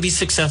mean it's going to be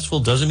successful.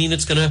 Doesn't mean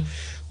it's going to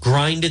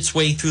grind its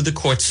way through the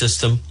court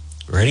system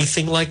or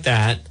anything like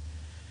that.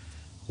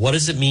 What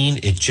does it mean?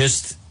 It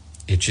just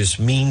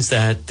means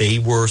that they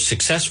were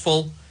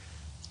successful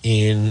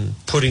in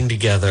putting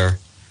together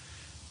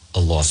a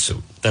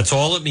lawsuit. That's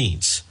all it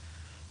means.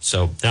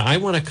 So now I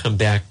want to come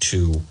back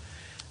to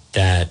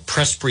that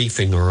press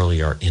briefing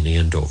earlier in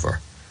Andover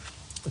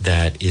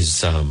that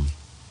is,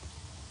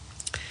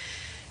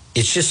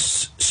 it's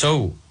just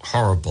so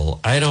horrible.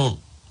 It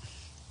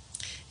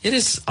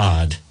is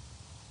odd.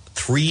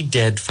 3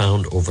 dead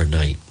found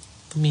overnight.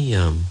 Let me,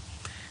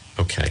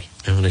 okay,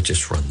 I'm going to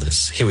just run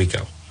this. Here we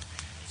go.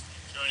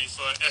 Attorney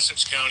for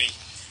Essex County.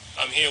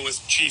 I'm here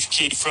with Chief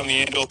Keefe from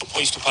the Andover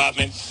Police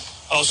Department.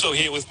 Also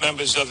here with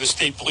members of the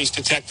State Police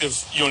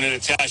Detective Unit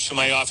attached to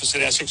my office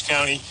at Essex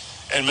County,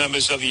 and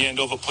members of the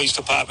Andover Police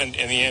Department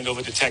and the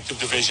Andover Detective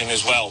Division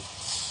as well.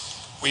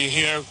 We're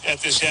here at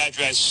this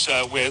address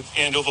where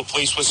Andover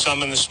Police was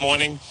summoned this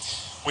morning.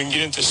 We can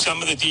get into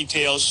some of the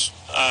details.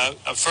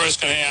 I'm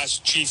first going to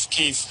ask Chief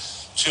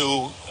Keefe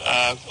to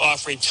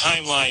offer a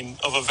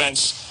timeline of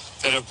events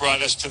that have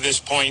brought us to this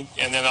point,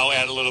 and then I'll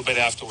add a little bit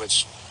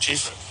afterwards.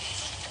 Chief?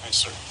 Hi,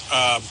 sir.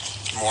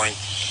 Good morning.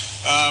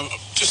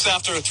 Just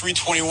after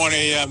 3:21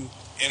 a.m.,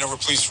 Andover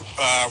Police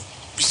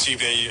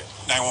received a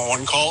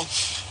 911 call.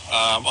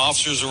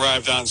 Officers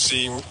arrived on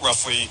scene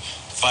roughly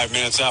 5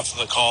 minutes after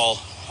the call.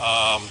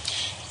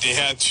 They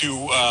had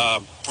to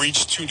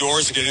breach 2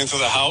 doors to get into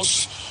the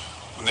house.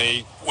 When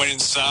they went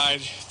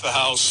inside the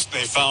house,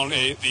 they found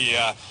the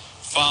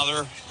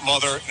father,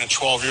 mother, and a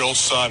 12-year-old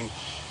son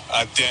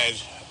dead.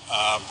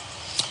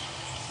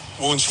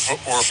 Wounds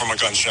were from a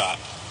gunshot.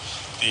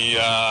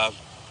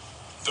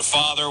 The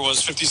father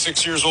was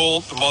 56 years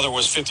old. The mother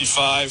was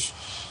 55.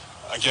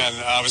 Again,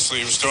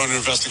 obviously, it was still an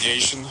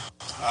investigation.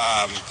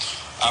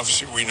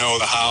 Obviously, we know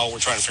the how. We're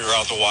trying to figure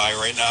out the why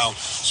right now.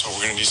 So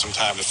we're going to need some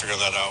time to figure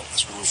that out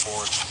as we move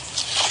forward.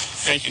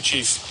 Thank you,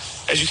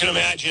 Chief. As you can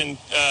imagine,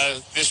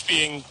 this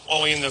being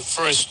only in the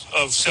first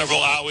of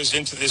several hours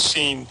into this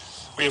scene,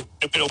 we have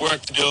a bit of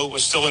work to do. We're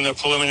still in the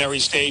preliminary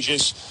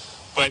stages.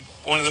 But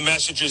one of the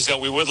messages that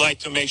we would like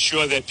to make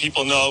sure that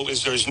people know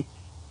is there's no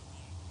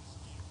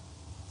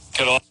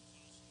at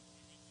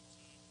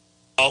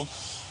all.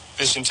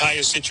 This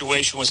entire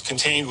situation was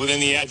contained within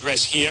the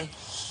address here.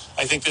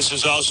 I think this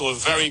is also a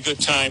very good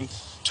time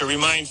to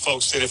remind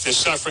folks that if they're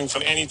suffering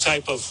from any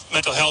type of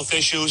mental health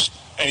issues,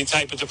 any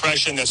type of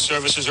depression, that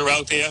services are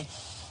out there,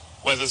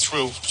 whether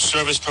through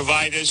service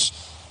providers.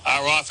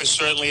 Our office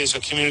certainly is a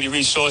community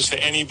resource for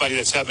anybody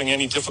that's having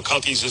any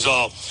difficulties at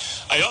all.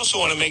 I also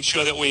want to make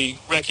sure that we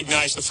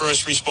recognize the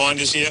first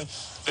responders here,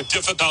 the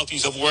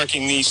difficulties of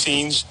working these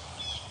scenes.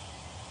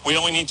 We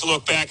only need to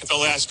look back at the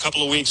last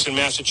couple of weeks in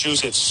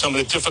Massachusetts, some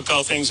of the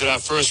difficult things that our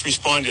first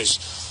responders,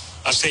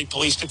 our state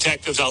police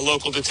detectives, our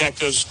local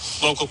detectives,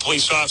 local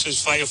police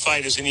officers,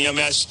 firefighters, and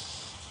EMS,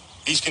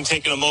 these can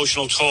take an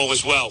emotional toll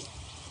as well.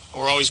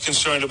 We're always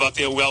concerned about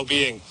their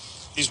well-being.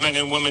 These men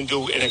and women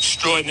do an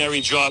extraordinary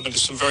job under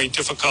some very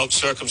difficult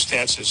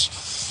circumstances.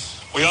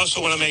 We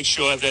also want to make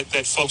sure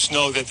that folks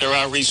know that there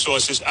are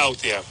resources out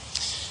there.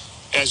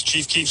 As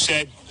Chief Keefe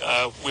said,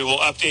 we will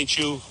update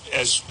you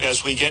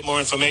as we get more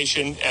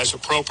information as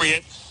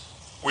appropriate.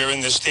 We're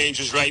in the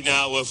stages right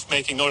now of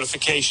making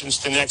notifications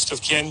to next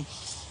of kin.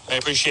 I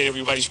appreciate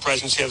everybody's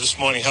presence here this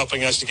morning,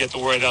 helping us to get the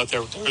word out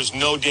there. There is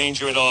no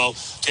danger at all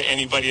to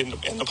anybody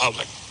in the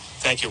public.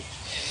 Thank you.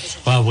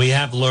 Well, we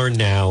have learned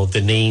now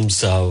the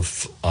names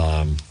of,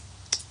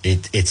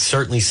 it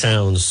certainly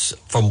sounds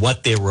from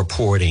what they're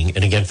reporting.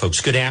 And again,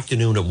 folks, good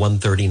afternoon at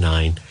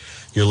 1:39.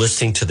 You're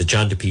listening to the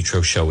John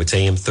DePietro Show. It's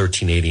AM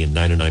 1380 and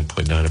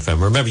 99.9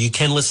 FM. Remember, you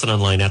can listen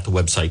online at the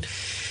website,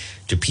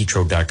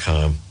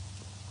 DePietro.com.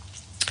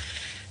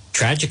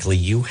 Tragically,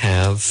 you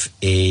have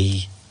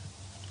the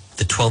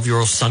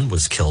 12-year-old son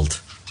was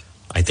killed.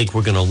 I think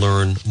we're going to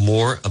learn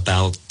more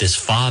about this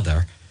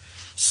father.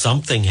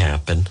 Something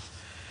happened.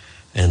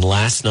 And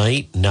last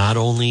night, not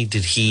only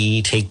did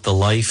he take the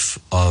life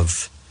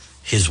of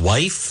his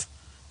wife,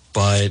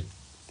 but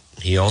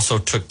he also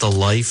took the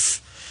life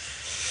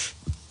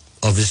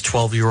of his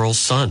 12-year-old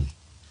son.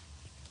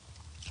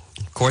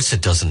 Of course,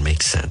 it doesn't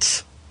make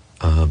sense.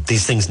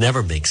 These things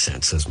never make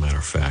sense, as a matter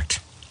of fact.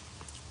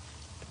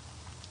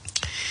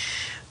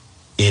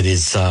 It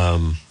is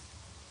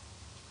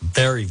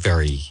very,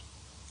 very,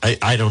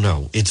 I don't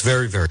know. It's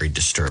very, very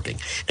disturbing.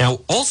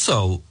 Now,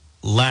 also,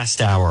 last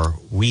hour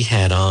we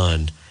had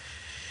on,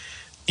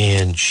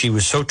 and she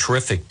was so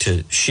terrific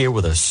to share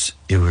with us.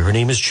 Her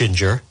name is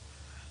Ginger,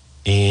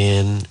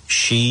 and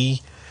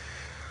she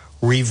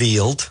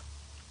revealed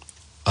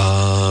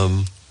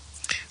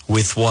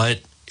with what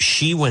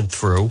she went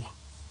through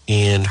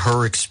and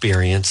her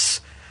experience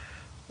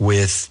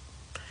with,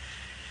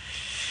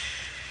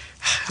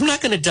 I'm not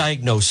going to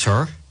diagnose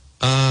her,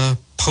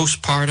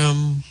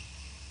 postpartum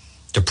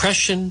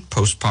depression,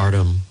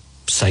 postpartum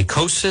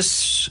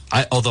psychosis,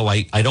 although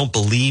I don't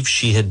believe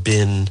she had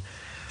been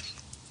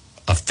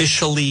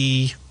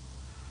officially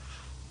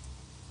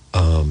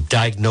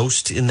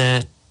diagnosed in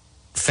that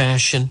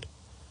fashion.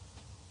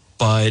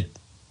 But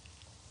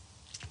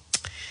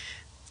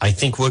I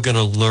think we're going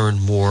to learn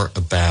more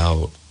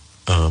about,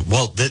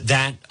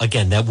 that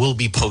again, that will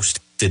be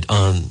posted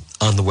on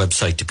the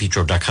website,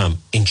 DePietro.com.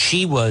 And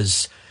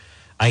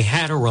I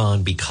had her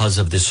on because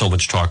of there's so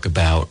much talk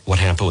about what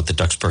happened with the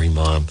Duxbury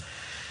mom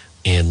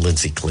and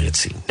Lindsay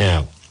Clancy.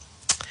 Now,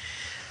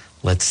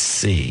 Let's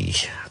see.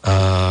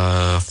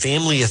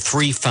 Family of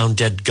 3 found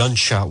dead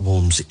gunshot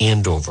wounds,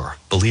 Andover.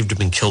 Believed to have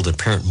been killed at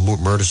apparent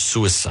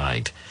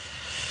murder-suicide.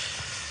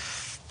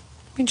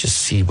 Let me just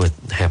see what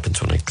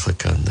happens when I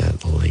click on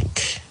that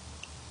link.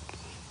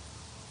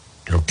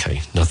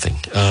 Okay, nothing.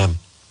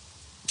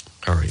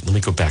 All right, let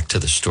me go back to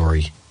the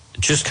story.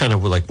 Just kind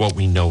of like what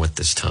we know at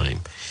this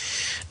time.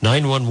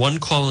 911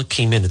 call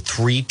came in at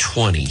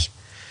 3:20.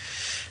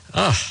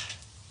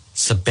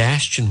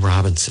 Sebastian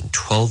Robinson,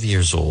 12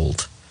 years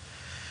old,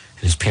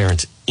 and his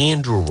parents,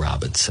 Andrew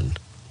Robinson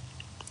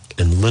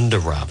and Linda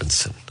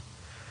Robinson,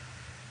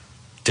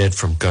 dead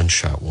from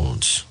gunshot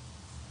wounds.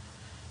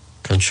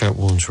 Gunshot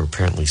wounds were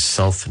apparently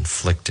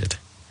self-inflicted.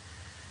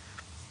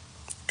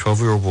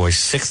 12-year-old boy,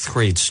 6th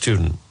grade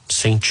student,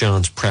 St.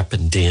 John's Prep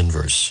in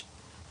Danvers.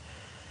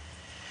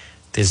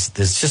 There's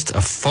just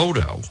a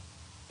photo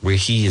where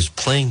he is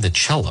playing the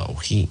cello.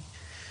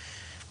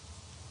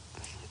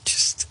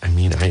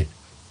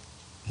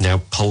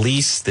 Now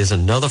police, there's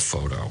another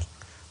photo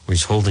where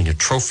he's holding a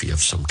trophy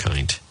of some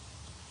kind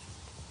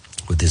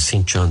with his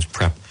St. John's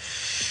Prep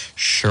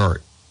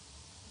shirt.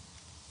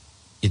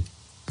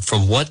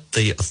 From what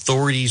the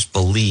authorities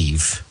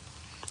believe,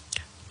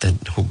 that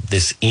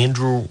this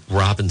Andrew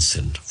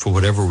Robinson, for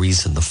whatever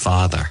reason, the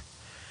father,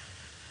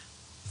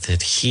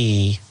 that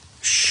he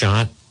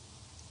shot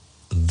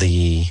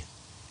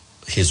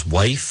his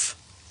wife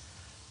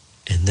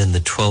and then the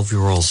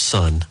 12-year-old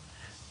son,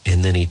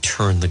 and then he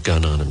turned the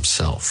gun on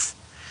himself.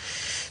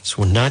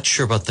 So we're not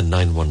sure about the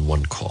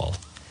 911 call.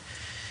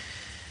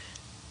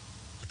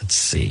 Let's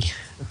see.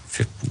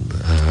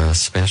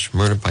 Sebastian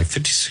murdered by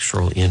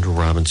 56-year-old Andrew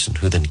Robinson,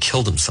 who then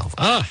killed himself.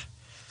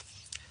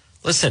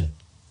 Listen,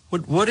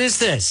 what is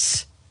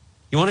this?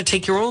 You want to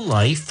take your own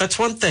life? That's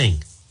one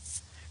thing.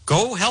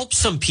 Go help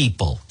some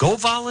people. Go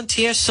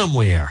volunteer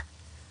somewhere.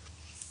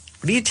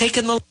 What are you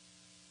taking the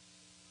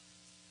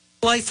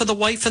life of the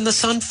wife and the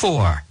son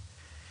for?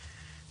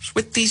 It's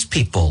with these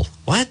people.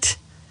 What?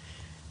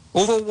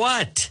 Over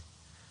what?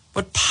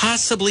 What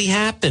possibly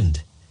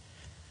happened?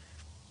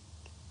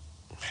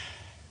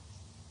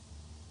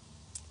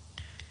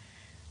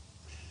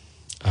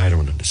 I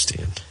don't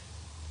understand.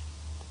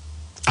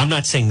 I'm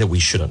not saying that we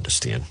should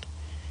understand.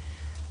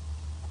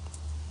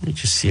 Let me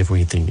just see if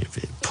we can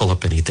pull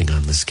up anything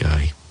on this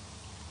guy.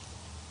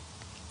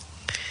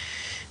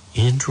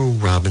 Andrew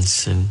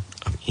Robinson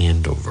of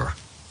Andover.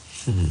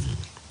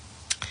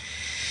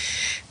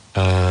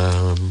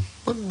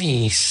 Let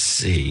me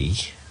see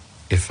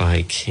if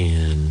I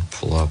can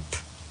pull up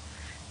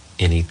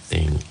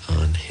anything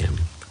on him.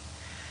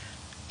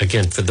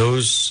 Again, for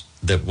those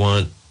that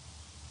want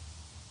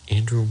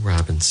Andrew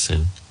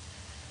Robinson,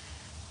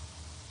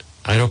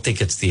 I don't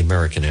think it's the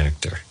American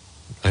actor.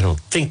 I don't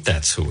think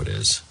that's who it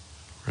is.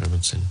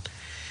 Robinson,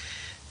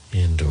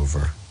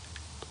 Andover.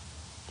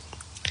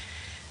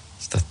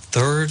 It's the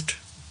third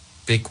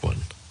big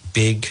one.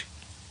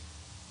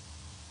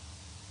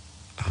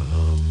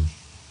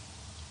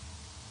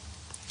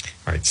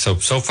 All right, so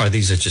far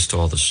these are just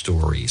all the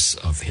stories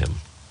of him,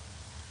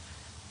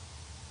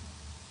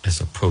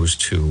 as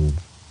opposed to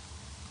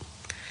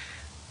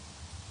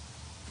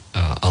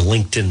a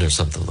LinkedIn or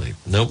something like.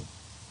 Nope.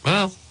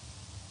 Well,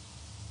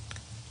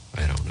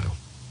 I don't know.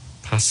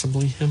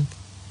 Possibly him.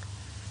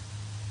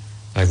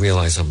 I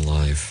realize I'm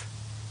live.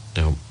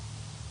 No.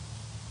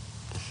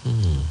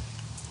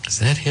 Is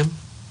that him?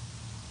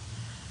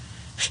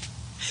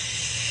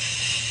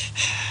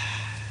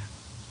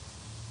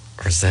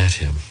 Or is that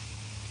him?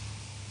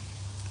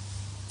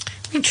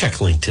 Let me check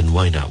LinkedIn.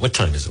 Why not? What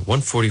time is it?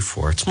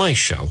 1:44. It's my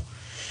show.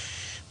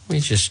 Let me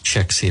just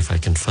check, see if I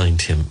can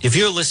find him. If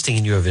you're listening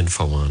and you have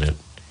info on it,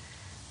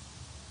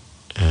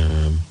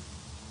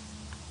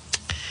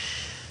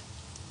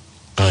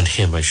 on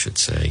him, I should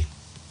say.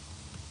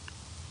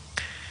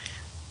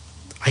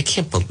 I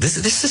can't believe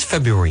this is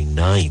February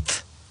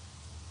 9th,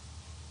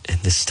 and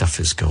this stuff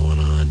is going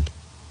on.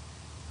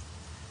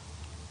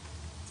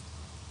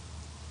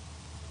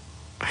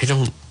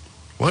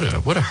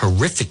 What a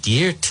horrific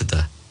year to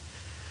the.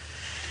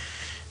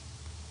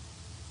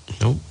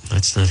 Nope,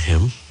 that's not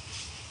him.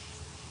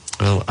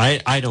 Well,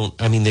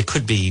 I mean, there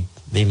could be,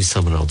 maybe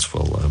someone else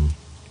will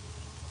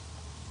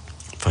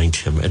find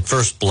him. At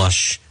first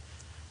blush,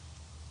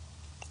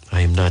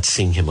 I am not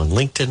seeing him on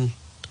LinkedIn.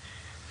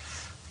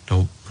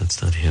 Nope,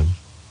 that's not him.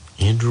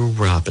 Andrew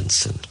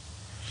Robinson.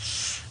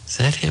 Is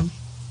that him?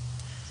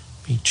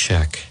 Let me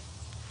check.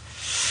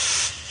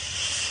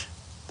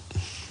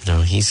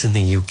 No, he's in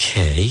the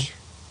UK.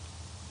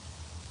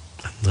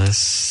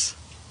 Unless...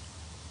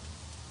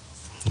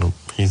 Nope,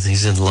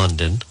 he's in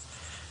London.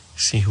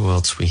 See who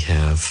else we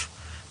have.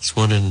 There's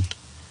one in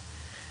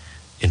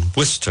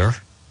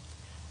Worcester.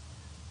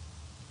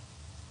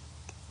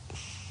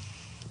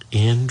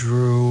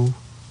 Andrew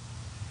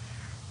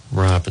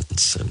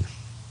Robinson.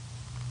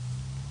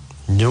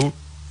 Nope,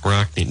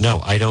 Rockney.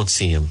 No, I don't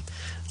see him.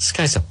 This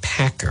guy's a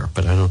Packer,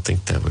 but I don't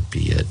think that would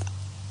be it.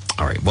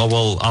 All right,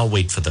 well, I'll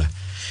wait for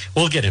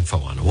we'll get info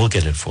on him.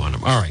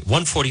 All right,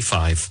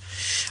 1:45.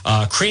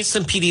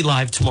 Cranston PD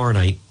Live tomorrow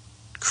night.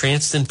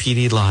 Cranston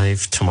PD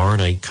Live tomorrow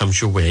night comes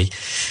your way.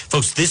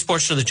 Folks, this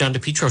portion of the John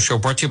DePietro Show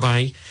brought to you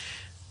by,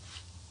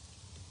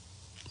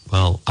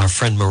 well, our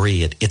friend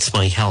Marie at It's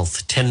My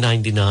Health,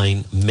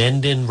 1099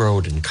 Mendon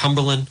Road in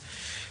Cumberland.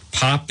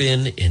 Pop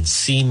in and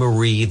see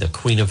Marie, the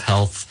Queen of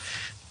Health.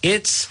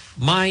 It's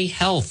My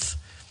Health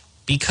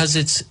because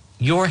it's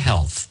your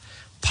health.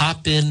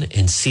 Pop in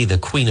and see the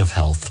Queen of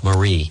Health,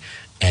 Marie,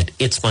 at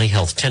It's My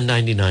Health,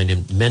 1099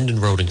 in Mendon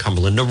Road in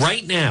Cumberland. Now,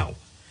 right now,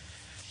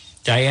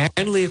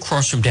 diagonally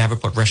across from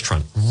Davenport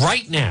Restaurant,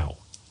 right now,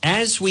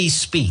 as we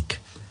speak,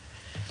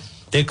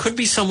 there could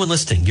be someone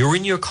listening. You're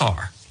in your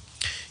car.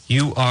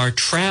 You are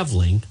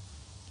traveling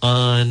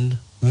on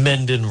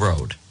Mendon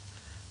Road.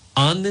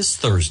 On this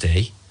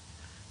Thursday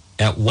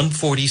at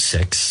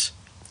 1:46,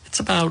 it's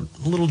about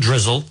a little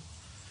drizzle,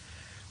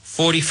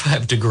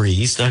 45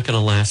 degrees, not going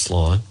to last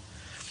long.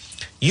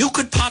 You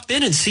could pop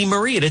in and see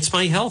Marie at It's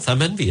My Health.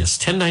 I'm envious.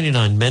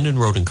 1099 Mendon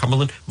Road in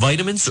Cumberland.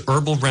 Vitamins,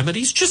 herbal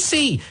remedies. Just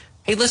see.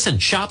 Hey, listen,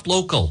 shop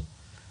local.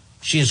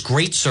 She has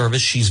great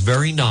service. She's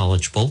very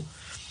knowledgeable.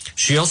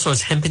 She also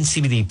has hemp and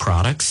CBD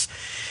products.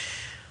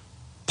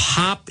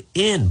 Pop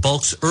in.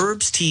 Bulk's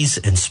herbs, teas,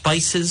 and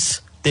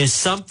spices. There's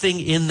something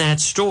in that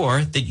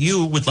store that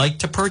you would like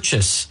to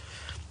purchase.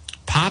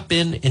 Pop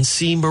in and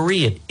see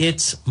Marie at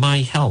It's My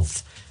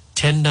Health.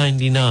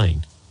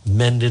 1099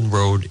 Mendon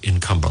Road in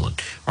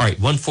Cumberland. All right,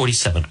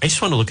 147. I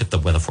just want to look at the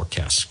weather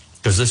forecast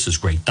because this is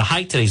great. The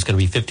high today is going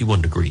to be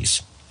 51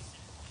 degrees.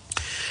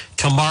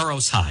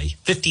 Tomorrow's high,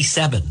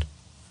 57.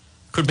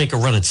 Could make a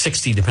run at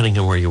 60 depending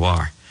on where you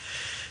are.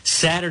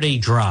 Saturday,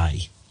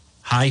 dry,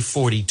 high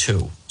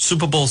 42.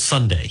 Super Bowl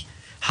Sunday,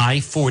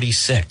 high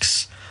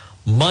 46.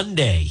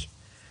 Monday,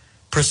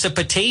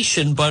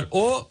 precipitation, but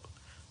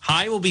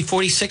high will be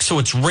 46, so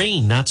it's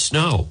rain, not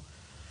snow.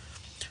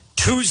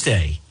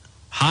 Tuesday,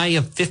 high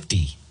of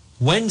 50.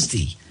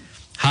 Wednesday,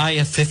 high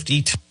of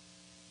 52.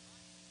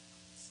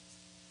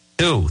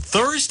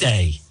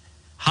 Thursday,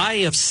 high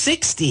of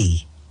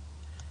 60.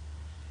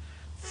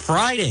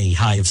 Friday,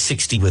 high of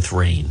 60 with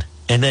rain.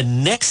 And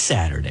then next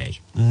Saturday,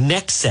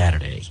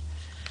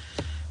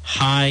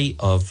 high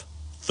of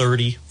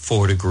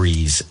 34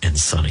 degrees and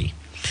sunny.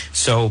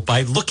 So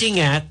by looking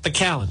at the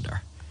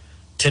calendar,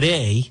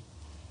 today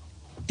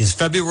is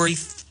February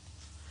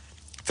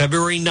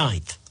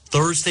 9th,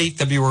 Thursday,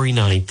 February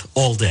 9th,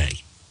 all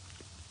day.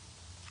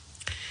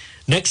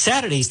 Next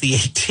Saturday is the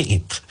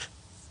 18th.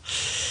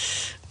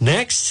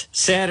 Next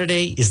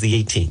Saturday is the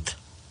 18th.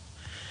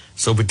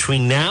 So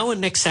between now and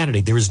next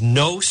Saturday, there is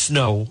no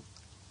snow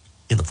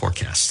in the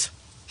forecast.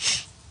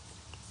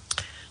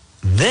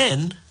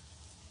 Then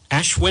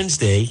Ash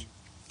Wednesday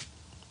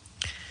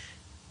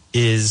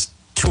is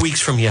 2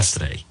 weeks from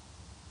yesterday.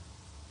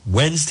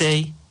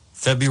 Wednesday,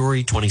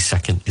 February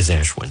 22nd is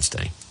Ash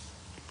Wednesday.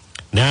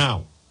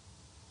 Now,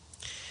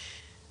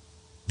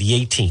 the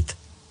 18th,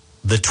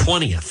 the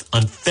 20th,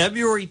 on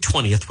February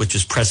 20th, which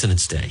is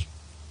President's Day,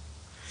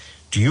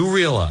 do you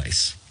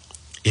realize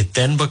it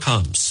then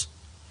becomes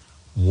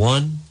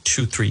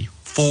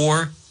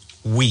 4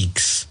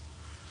 weeks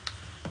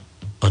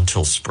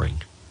until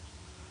spring?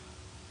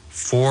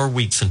 4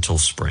 weeks until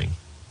spring.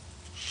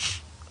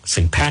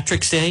 St.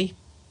 Patrick's Day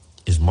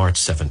is March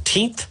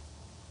 17th.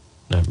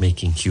 Not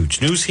making huge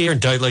news here.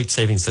 Daylight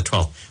savings the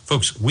 12th.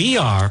 Folks, we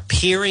are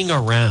peering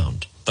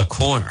around the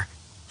corner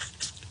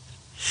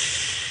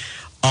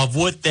of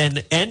what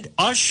then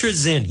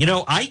ushers in. You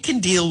know, I can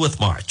deal with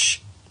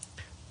March.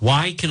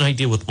 Why can I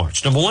deal with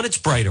March? Number one, it's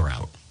brighter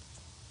out.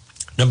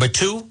 Number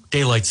two,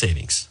 daylight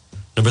savings.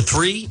 Number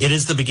three, it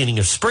is the beginning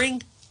of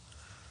spring.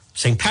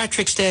 St.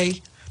 Patrick's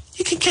Day.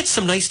 You can get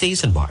some nice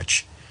days in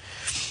March.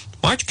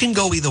 March can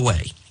go either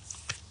way.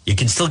 You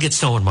can still get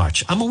snow in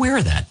March. I'm aware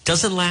of that.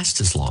 Doesn't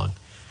last as long.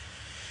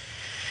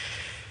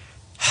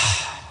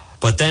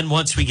 But then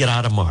once we get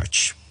out of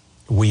March,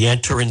 we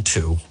enter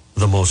into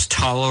the most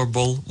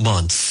tolerable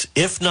months,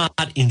 if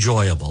not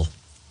enjoyable,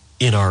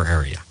 in our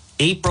area.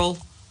 April,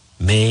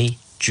 May,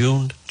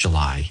 June,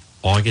 July,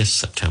 August,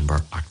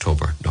 September,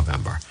 October,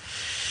 November.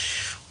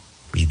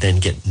 We then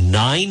get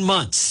 9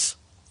 months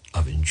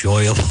of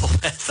enjoyable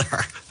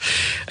weather.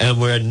 And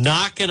we're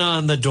knocking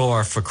on the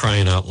door, for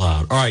crying out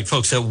loud. All right,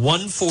 folks, at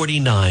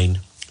 1:49,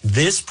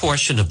 this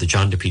portion of the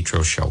John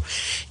DePietro Show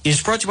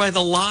is brought to you by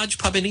the Lodge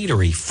Pub and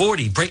Eatery,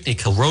 40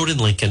 Breakneck Hill Road in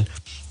Lincoln.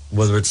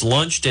 Whether it's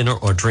lunch, dinner,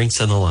 or drinks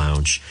in the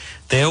lounge,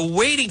 they're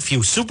waiting for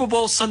you. Super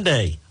Bowl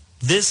Sunday,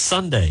 this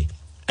Sunday,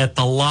 at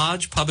the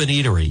Lodge Pub and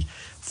Eatery,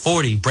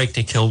 40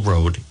 Breakneck Hill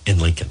Road in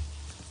Lincoln.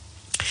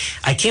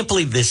 I can't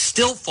believe there's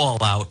still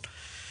fallout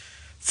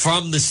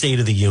from the State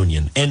of the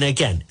Union. And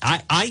again,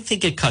 I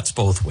think it cuts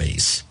both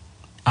ways.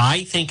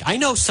 I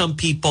know some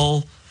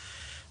people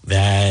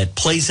that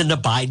plays into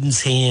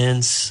Biden's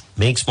hands,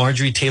 makes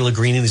Marjorie Taylor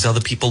Greene and these other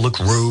people look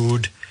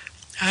rude.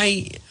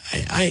 I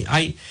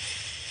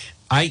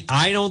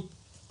don't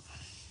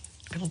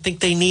think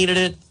they needed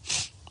it.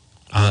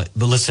 But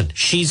listen,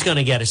 she's going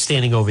to get a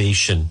standing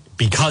ovation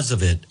because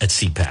of it at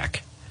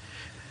CPAC.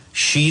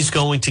 She's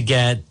going to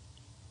get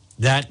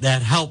that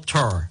helped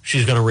her.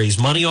 She's going to raise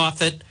money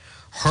off it.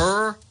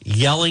 Her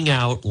yelling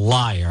out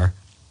liar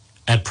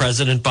at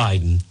President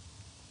Biden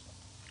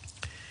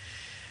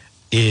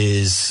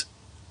is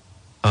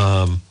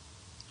her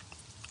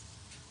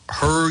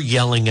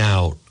yelling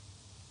out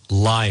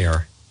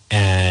liar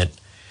at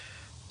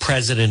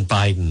President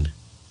Biden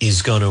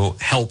is going to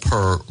help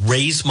her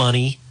raise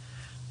money.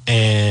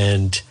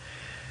 And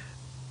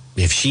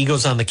if she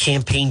goes on the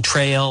campaign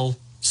trail,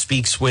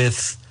 speaks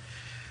with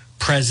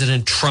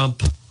President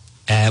Trump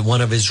at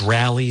one of his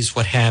rallies,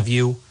 what have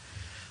you,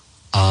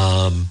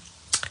 they're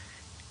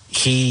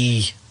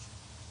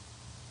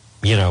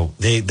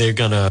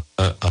going to,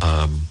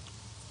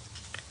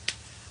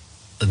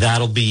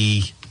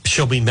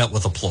 she'll be met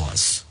with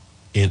applause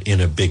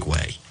in a big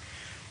way.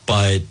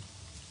 But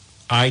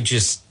I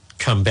just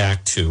come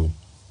back to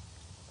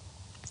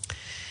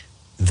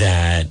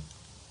that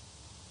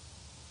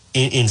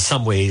in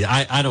some ways,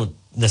 I don't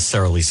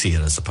necessarily see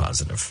it as a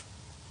positive.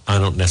 I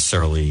don't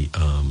necessarily,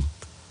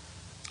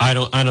 I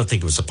don't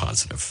think it was a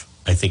positive.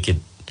 I think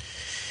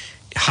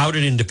how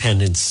did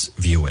independents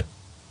view it?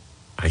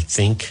 I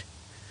think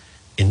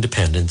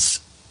independents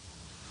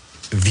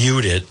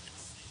viewed it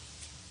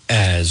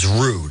as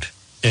rude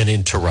and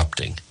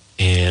interrupting.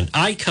 And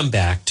I come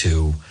back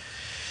to,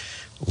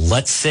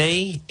 let's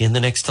say in the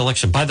next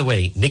election, by the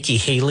way, Nikki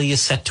Haley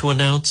is set to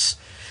announce,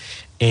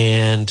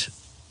 and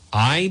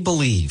I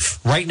believe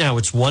right now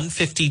it's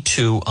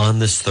 1:52 on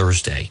this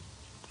Thursday.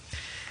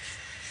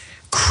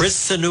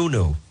 Chris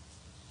Sununu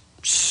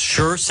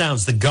sure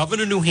sounds, the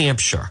governor of New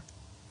Hampshire,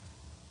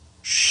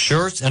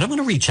 and I'm going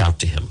to reach out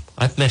to him.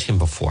 I've met him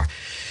before.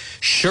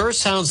 Sure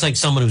sounds like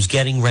someone who's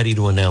getting ready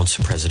to announce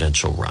a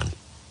presidential run.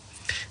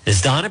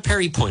 As Donna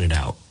Perry pointed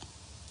out,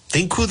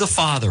 think who the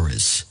father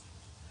is.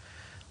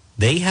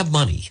 They have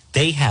money.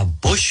 They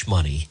have Bush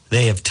money.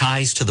 They have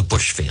ties to the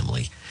Bush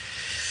family.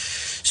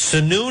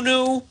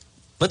 Sununu,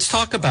 let's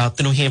talk about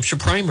the New Hampshire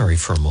primary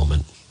for a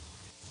moment.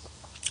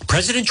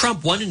 President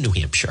Trump won in New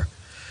Hampshire.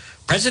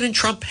 President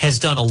Trump has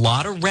done a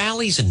lot of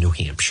rallies in New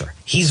Hampshire.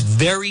 He's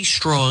very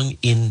strong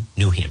in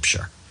New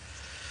Hampshire.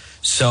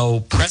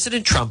 So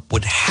President Trump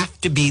would have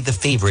to be the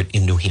favorite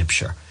in New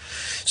Hampshire.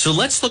 So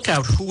let's look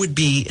out who would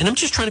be, and I'm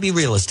just trying to be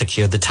realistic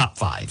here, the top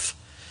five.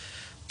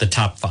 The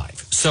top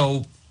five.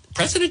 So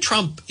President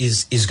Trump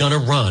is going to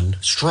run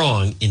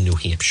strong in New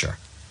Hampshire.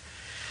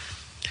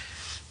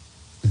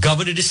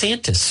 Governor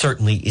DeSantis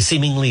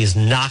seemingly is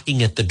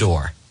knocking at the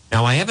door.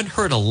 Now, I haven't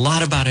heard a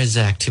lot about his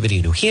activity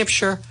in New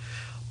Hampshire,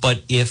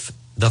 but if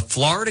the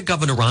Florida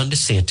governor, Ron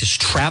DeSantis,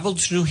 traveled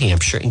to New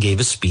Hampshire and gave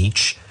a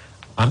speech,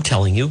 I'm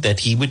telling you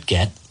that he would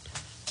get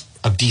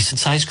a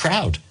decent-sized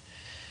crowd.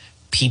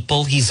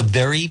 He's a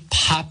very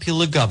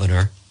popular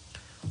governor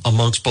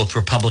amongst both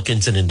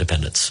Republicans and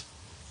independents.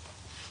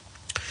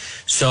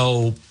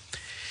 So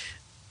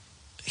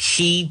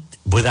he,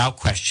 without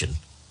question,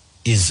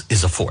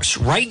 is a force.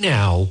 Right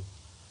now,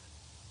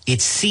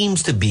 it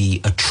seems to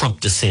be a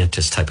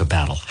Trump-DeSantis type of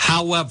battle.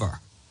 However,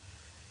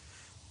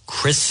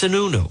 Chris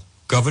Sununu,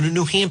 governor of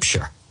New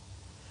Hampshire,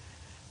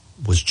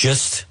 was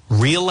just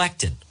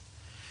reelected.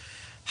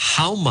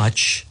 How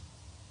much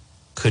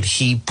could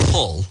he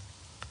pull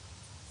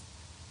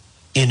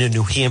in a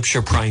New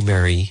Hampshire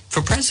primary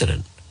for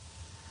president?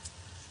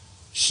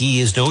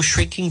 He is no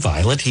shrinking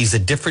violet. He's a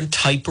different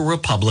type of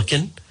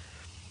Republican.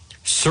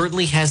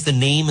 Certainly has the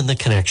name and the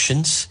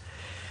connections.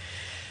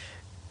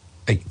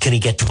 Can he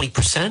get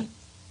 20%?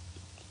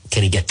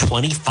 Can he get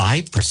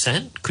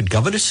 25%? Could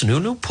Governor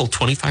Sununu pull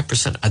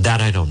 25%? That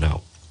I don't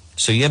know.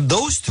 So you have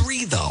those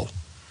three, though.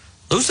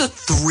 Those are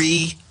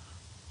three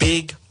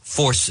big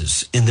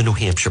forces in the New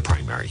Hampshire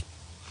primary.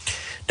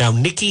 Now,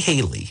 Nikki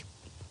Haley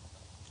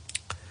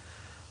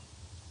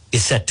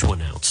is set to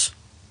announce.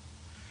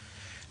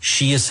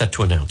 She is set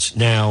to announce.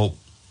 Now,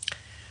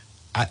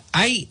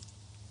 I'm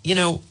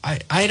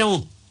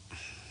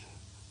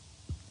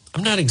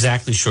not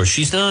exactly sure.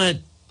 She's not,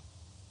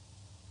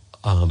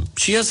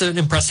 she has an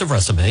impressive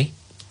resume.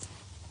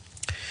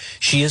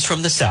 She is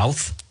from the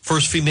South,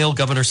 first female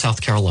governor of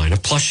South Carolina,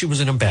 plus she was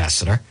an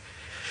ambassador.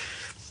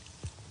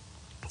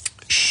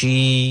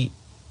 She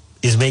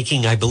is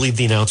making, I believe,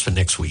 the announcement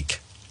next week.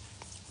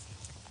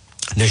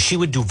 Now, she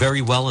would do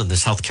very well in the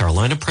South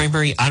Carolina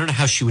primary. I don't know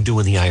how she would do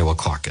in the Iowa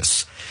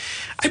caucus.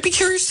 I'd be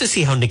curious to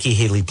see how Nikki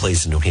Haley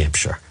plays in New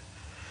Hampshire.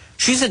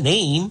 She's a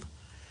name.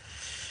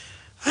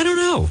 I don't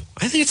know.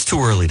 I think it's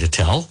too early to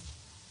tell.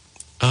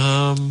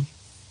 I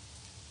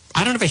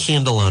don't have a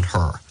handle on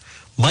her.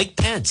 Mike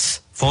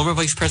Pence, former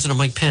Vice President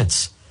Mike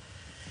Pence,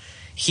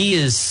 he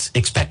is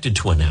expected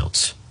to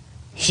announce.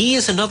 He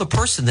is another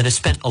person that has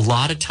spent a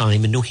lot of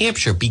time in New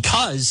Hampshire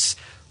because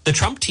the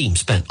Trump team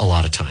spent a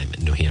lot of time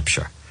in New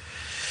Hampshire.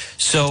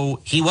 So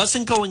he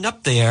wasn't going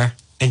up there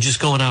and just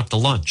going out to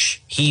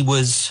lunch. He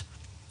was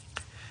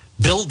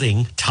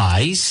building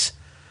ties.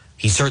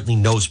 He certainly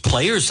knows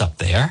players up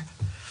there.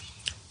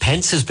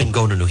 Pence has been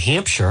going to New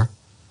Hampshire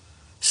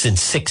since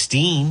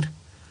 2016.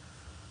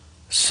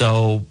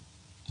 So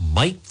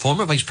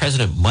former Vice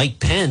President Mike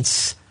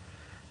Pence,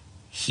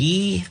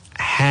 he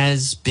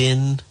has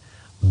been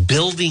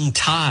building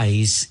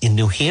ties in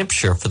New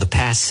Hampshire for the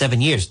past 7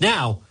 years.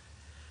 Now,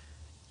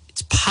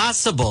 it's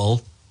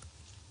possible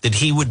that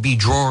he would be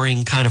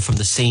drawing kind of from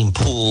the same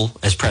pool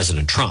as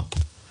President Trump.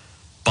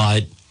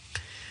 But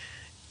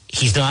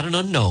he's not an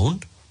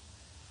unknown.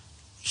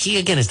 He,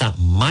 again, is not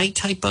my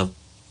type of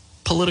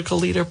political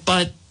leader,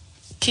 but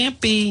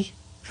can't be,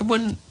 I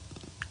wouldn't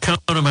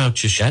count him out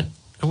just yet.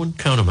 I wouldn't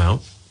count him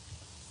out.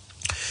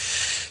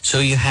 So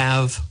you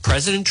have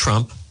President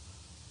Trump,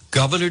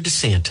 Governor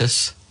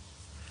DeSantis,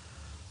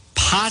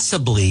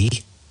 possibly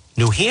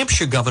New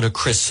Hampshire Governor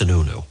Chris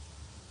Sununu.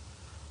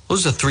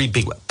 Those are three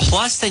big ones.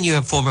 Plus, then you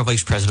have former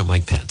Vice President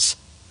Mike Pence.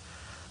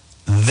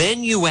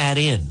 Then you add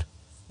in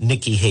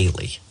Nikki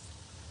Haley.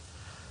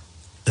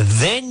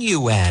 Then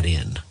you add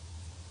in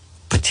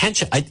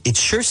potential. It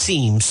sure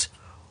seems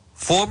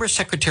former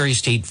Secretary of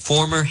State,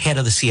 former head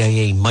of the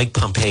CIA, Mike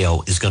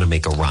Pompeo, is going to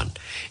make a run.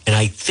 And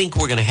I think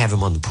we're going to have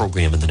him on the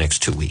program in the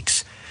next 2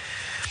 weeks.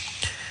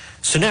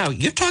 So now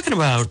you're talking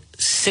about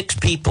 6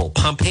 people.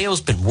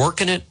 Pompeo's been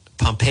working it.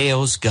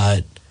 Pompeo's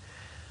got,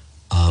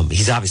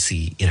 he's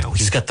obviously,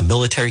 he's got the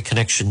military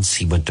connections.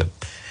 He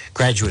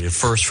graduated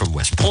first from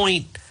West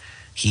Point.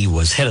 He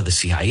was head of the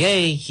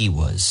CIA. He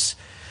was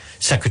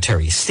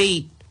Secretary of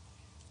State.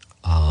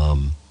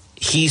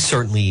 He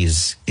certainly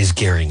is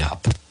gearing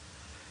up.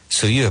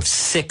 So you have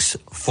 6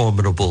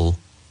 formidable,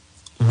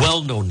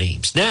 well-known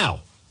names. Now,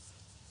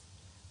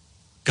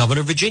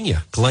 Governor of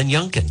Virginia, Glenn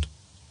Youngkin.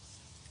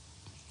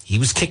 He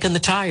was kicking the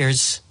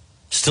tires.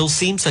 Still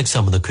seems like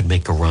someone that could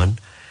make a run.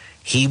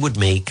 He would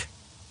make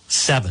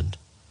 7.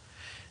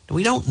 Now,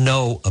 we don't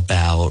know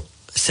about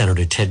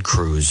Senator Ted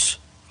Cruz.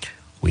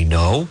 We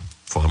know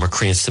former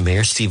Cranston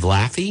Mayor Steve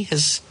Laffey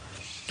has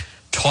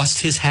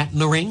tossed his hat in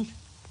the ring.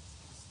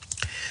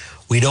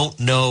 We don't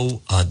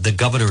know the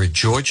governor of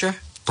Georgia,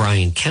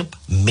 Brian Kemp,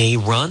 may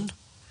run.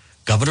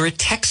 Governor of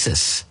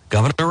Texas,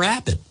 Governor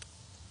Abbott,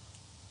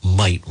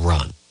 might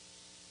run.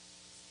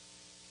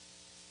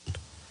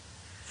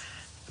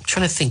 I'm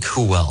trying to think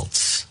who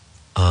else.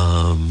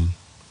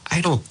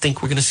 I don't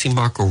think we're going to see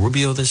Marco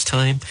Rubio this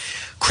time.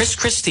 Chris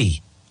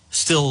Christie,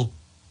 still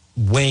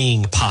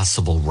weighing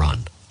possible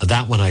run.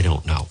 That one I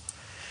don't know.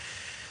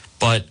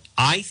 But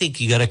I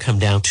think you got to come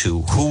down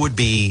to who would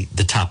be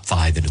the top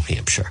 5 in New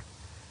Hampshire,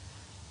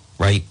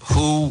 right?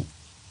 Who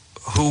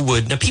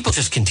would, now people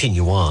just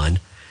continue on.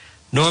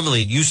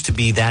 Normally it used to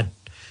be that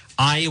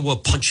Iowa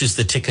punches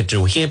the ticket to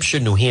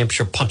New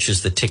Hampshire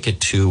punches the ticket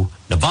to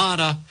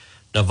Nevada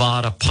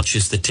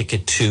punches the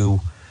ticket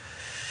to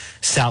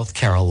South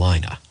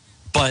Carolina.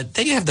 But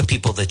then you have the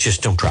people that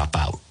just don't drop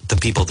out, the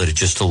people that are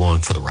just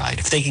along for the ride.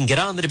 If they can get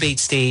on the debate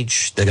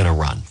stage, they're going to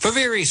run for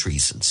various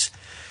reasons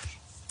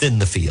in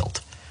the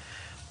field.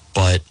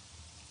 But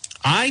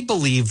I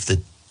believe that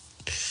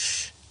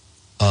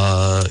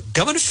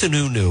Governor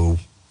Sununu,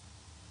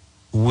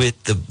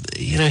 with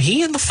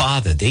he and the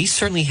father, they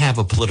certainly have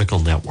a political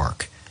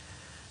network.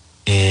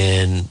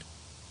 And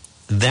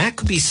that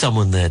could be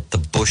someone that the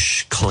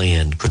Bush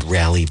clan could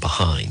rally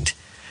behind.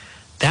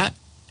 That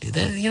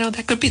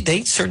could be,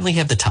 they certainly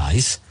have the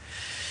ties.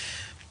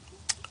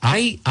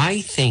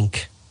 I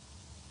think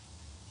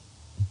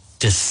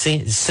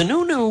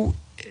Sununu,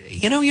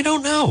 you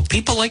don't know.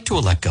 People like to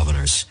elect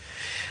governors.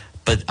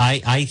 But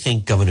I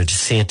think Governor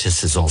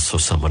DeSantis is also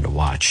someone to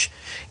watch.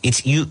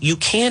 You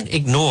can't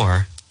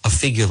ignore a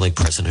figure like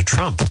President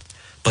Trump.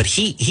 But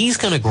he's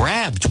going to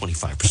grab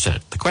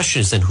 25%. The question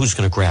is then who's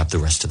going to grab the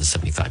rest of the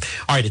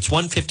 75? All right, it's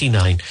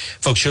 1:59.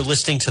 Folks, you're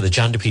listening to the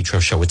John DePietro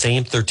Show. It's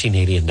AM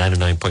 1380 and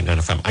 99.9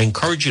 FM. I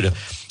encourage you to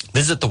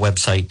visit the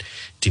website,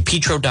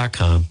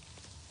 depetro.com,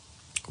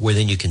 where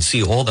then you can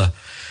see all the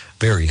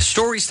various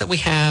stories that we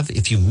have.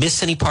 If you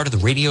miss any part of the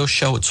radio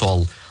show, it's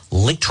all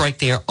linked right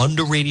there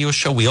under radio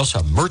show. We also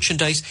have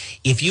merchandise.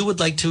 If you would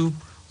like to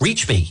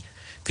reach me,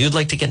 if you would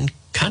like to get in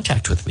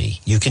contact with me,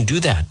 you can do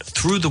that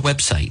through the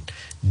website,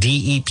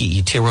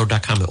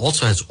 depetro.com. It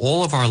also has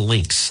all of our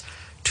links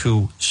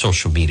to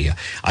social media.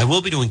 I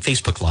will be doing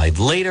Facebook Live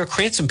later.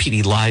 Cranston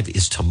PD Live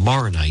is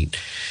tomorrow night.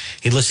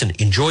 Hey, listen,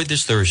 enjoy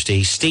this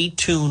Thursday. Stay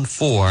tuned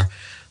for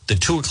the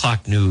 2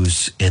 o'clock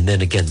news. And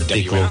then again, the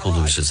big local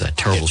news is that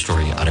terrible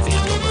story out of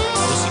Andover.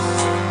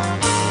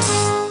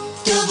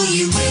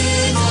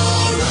 WA.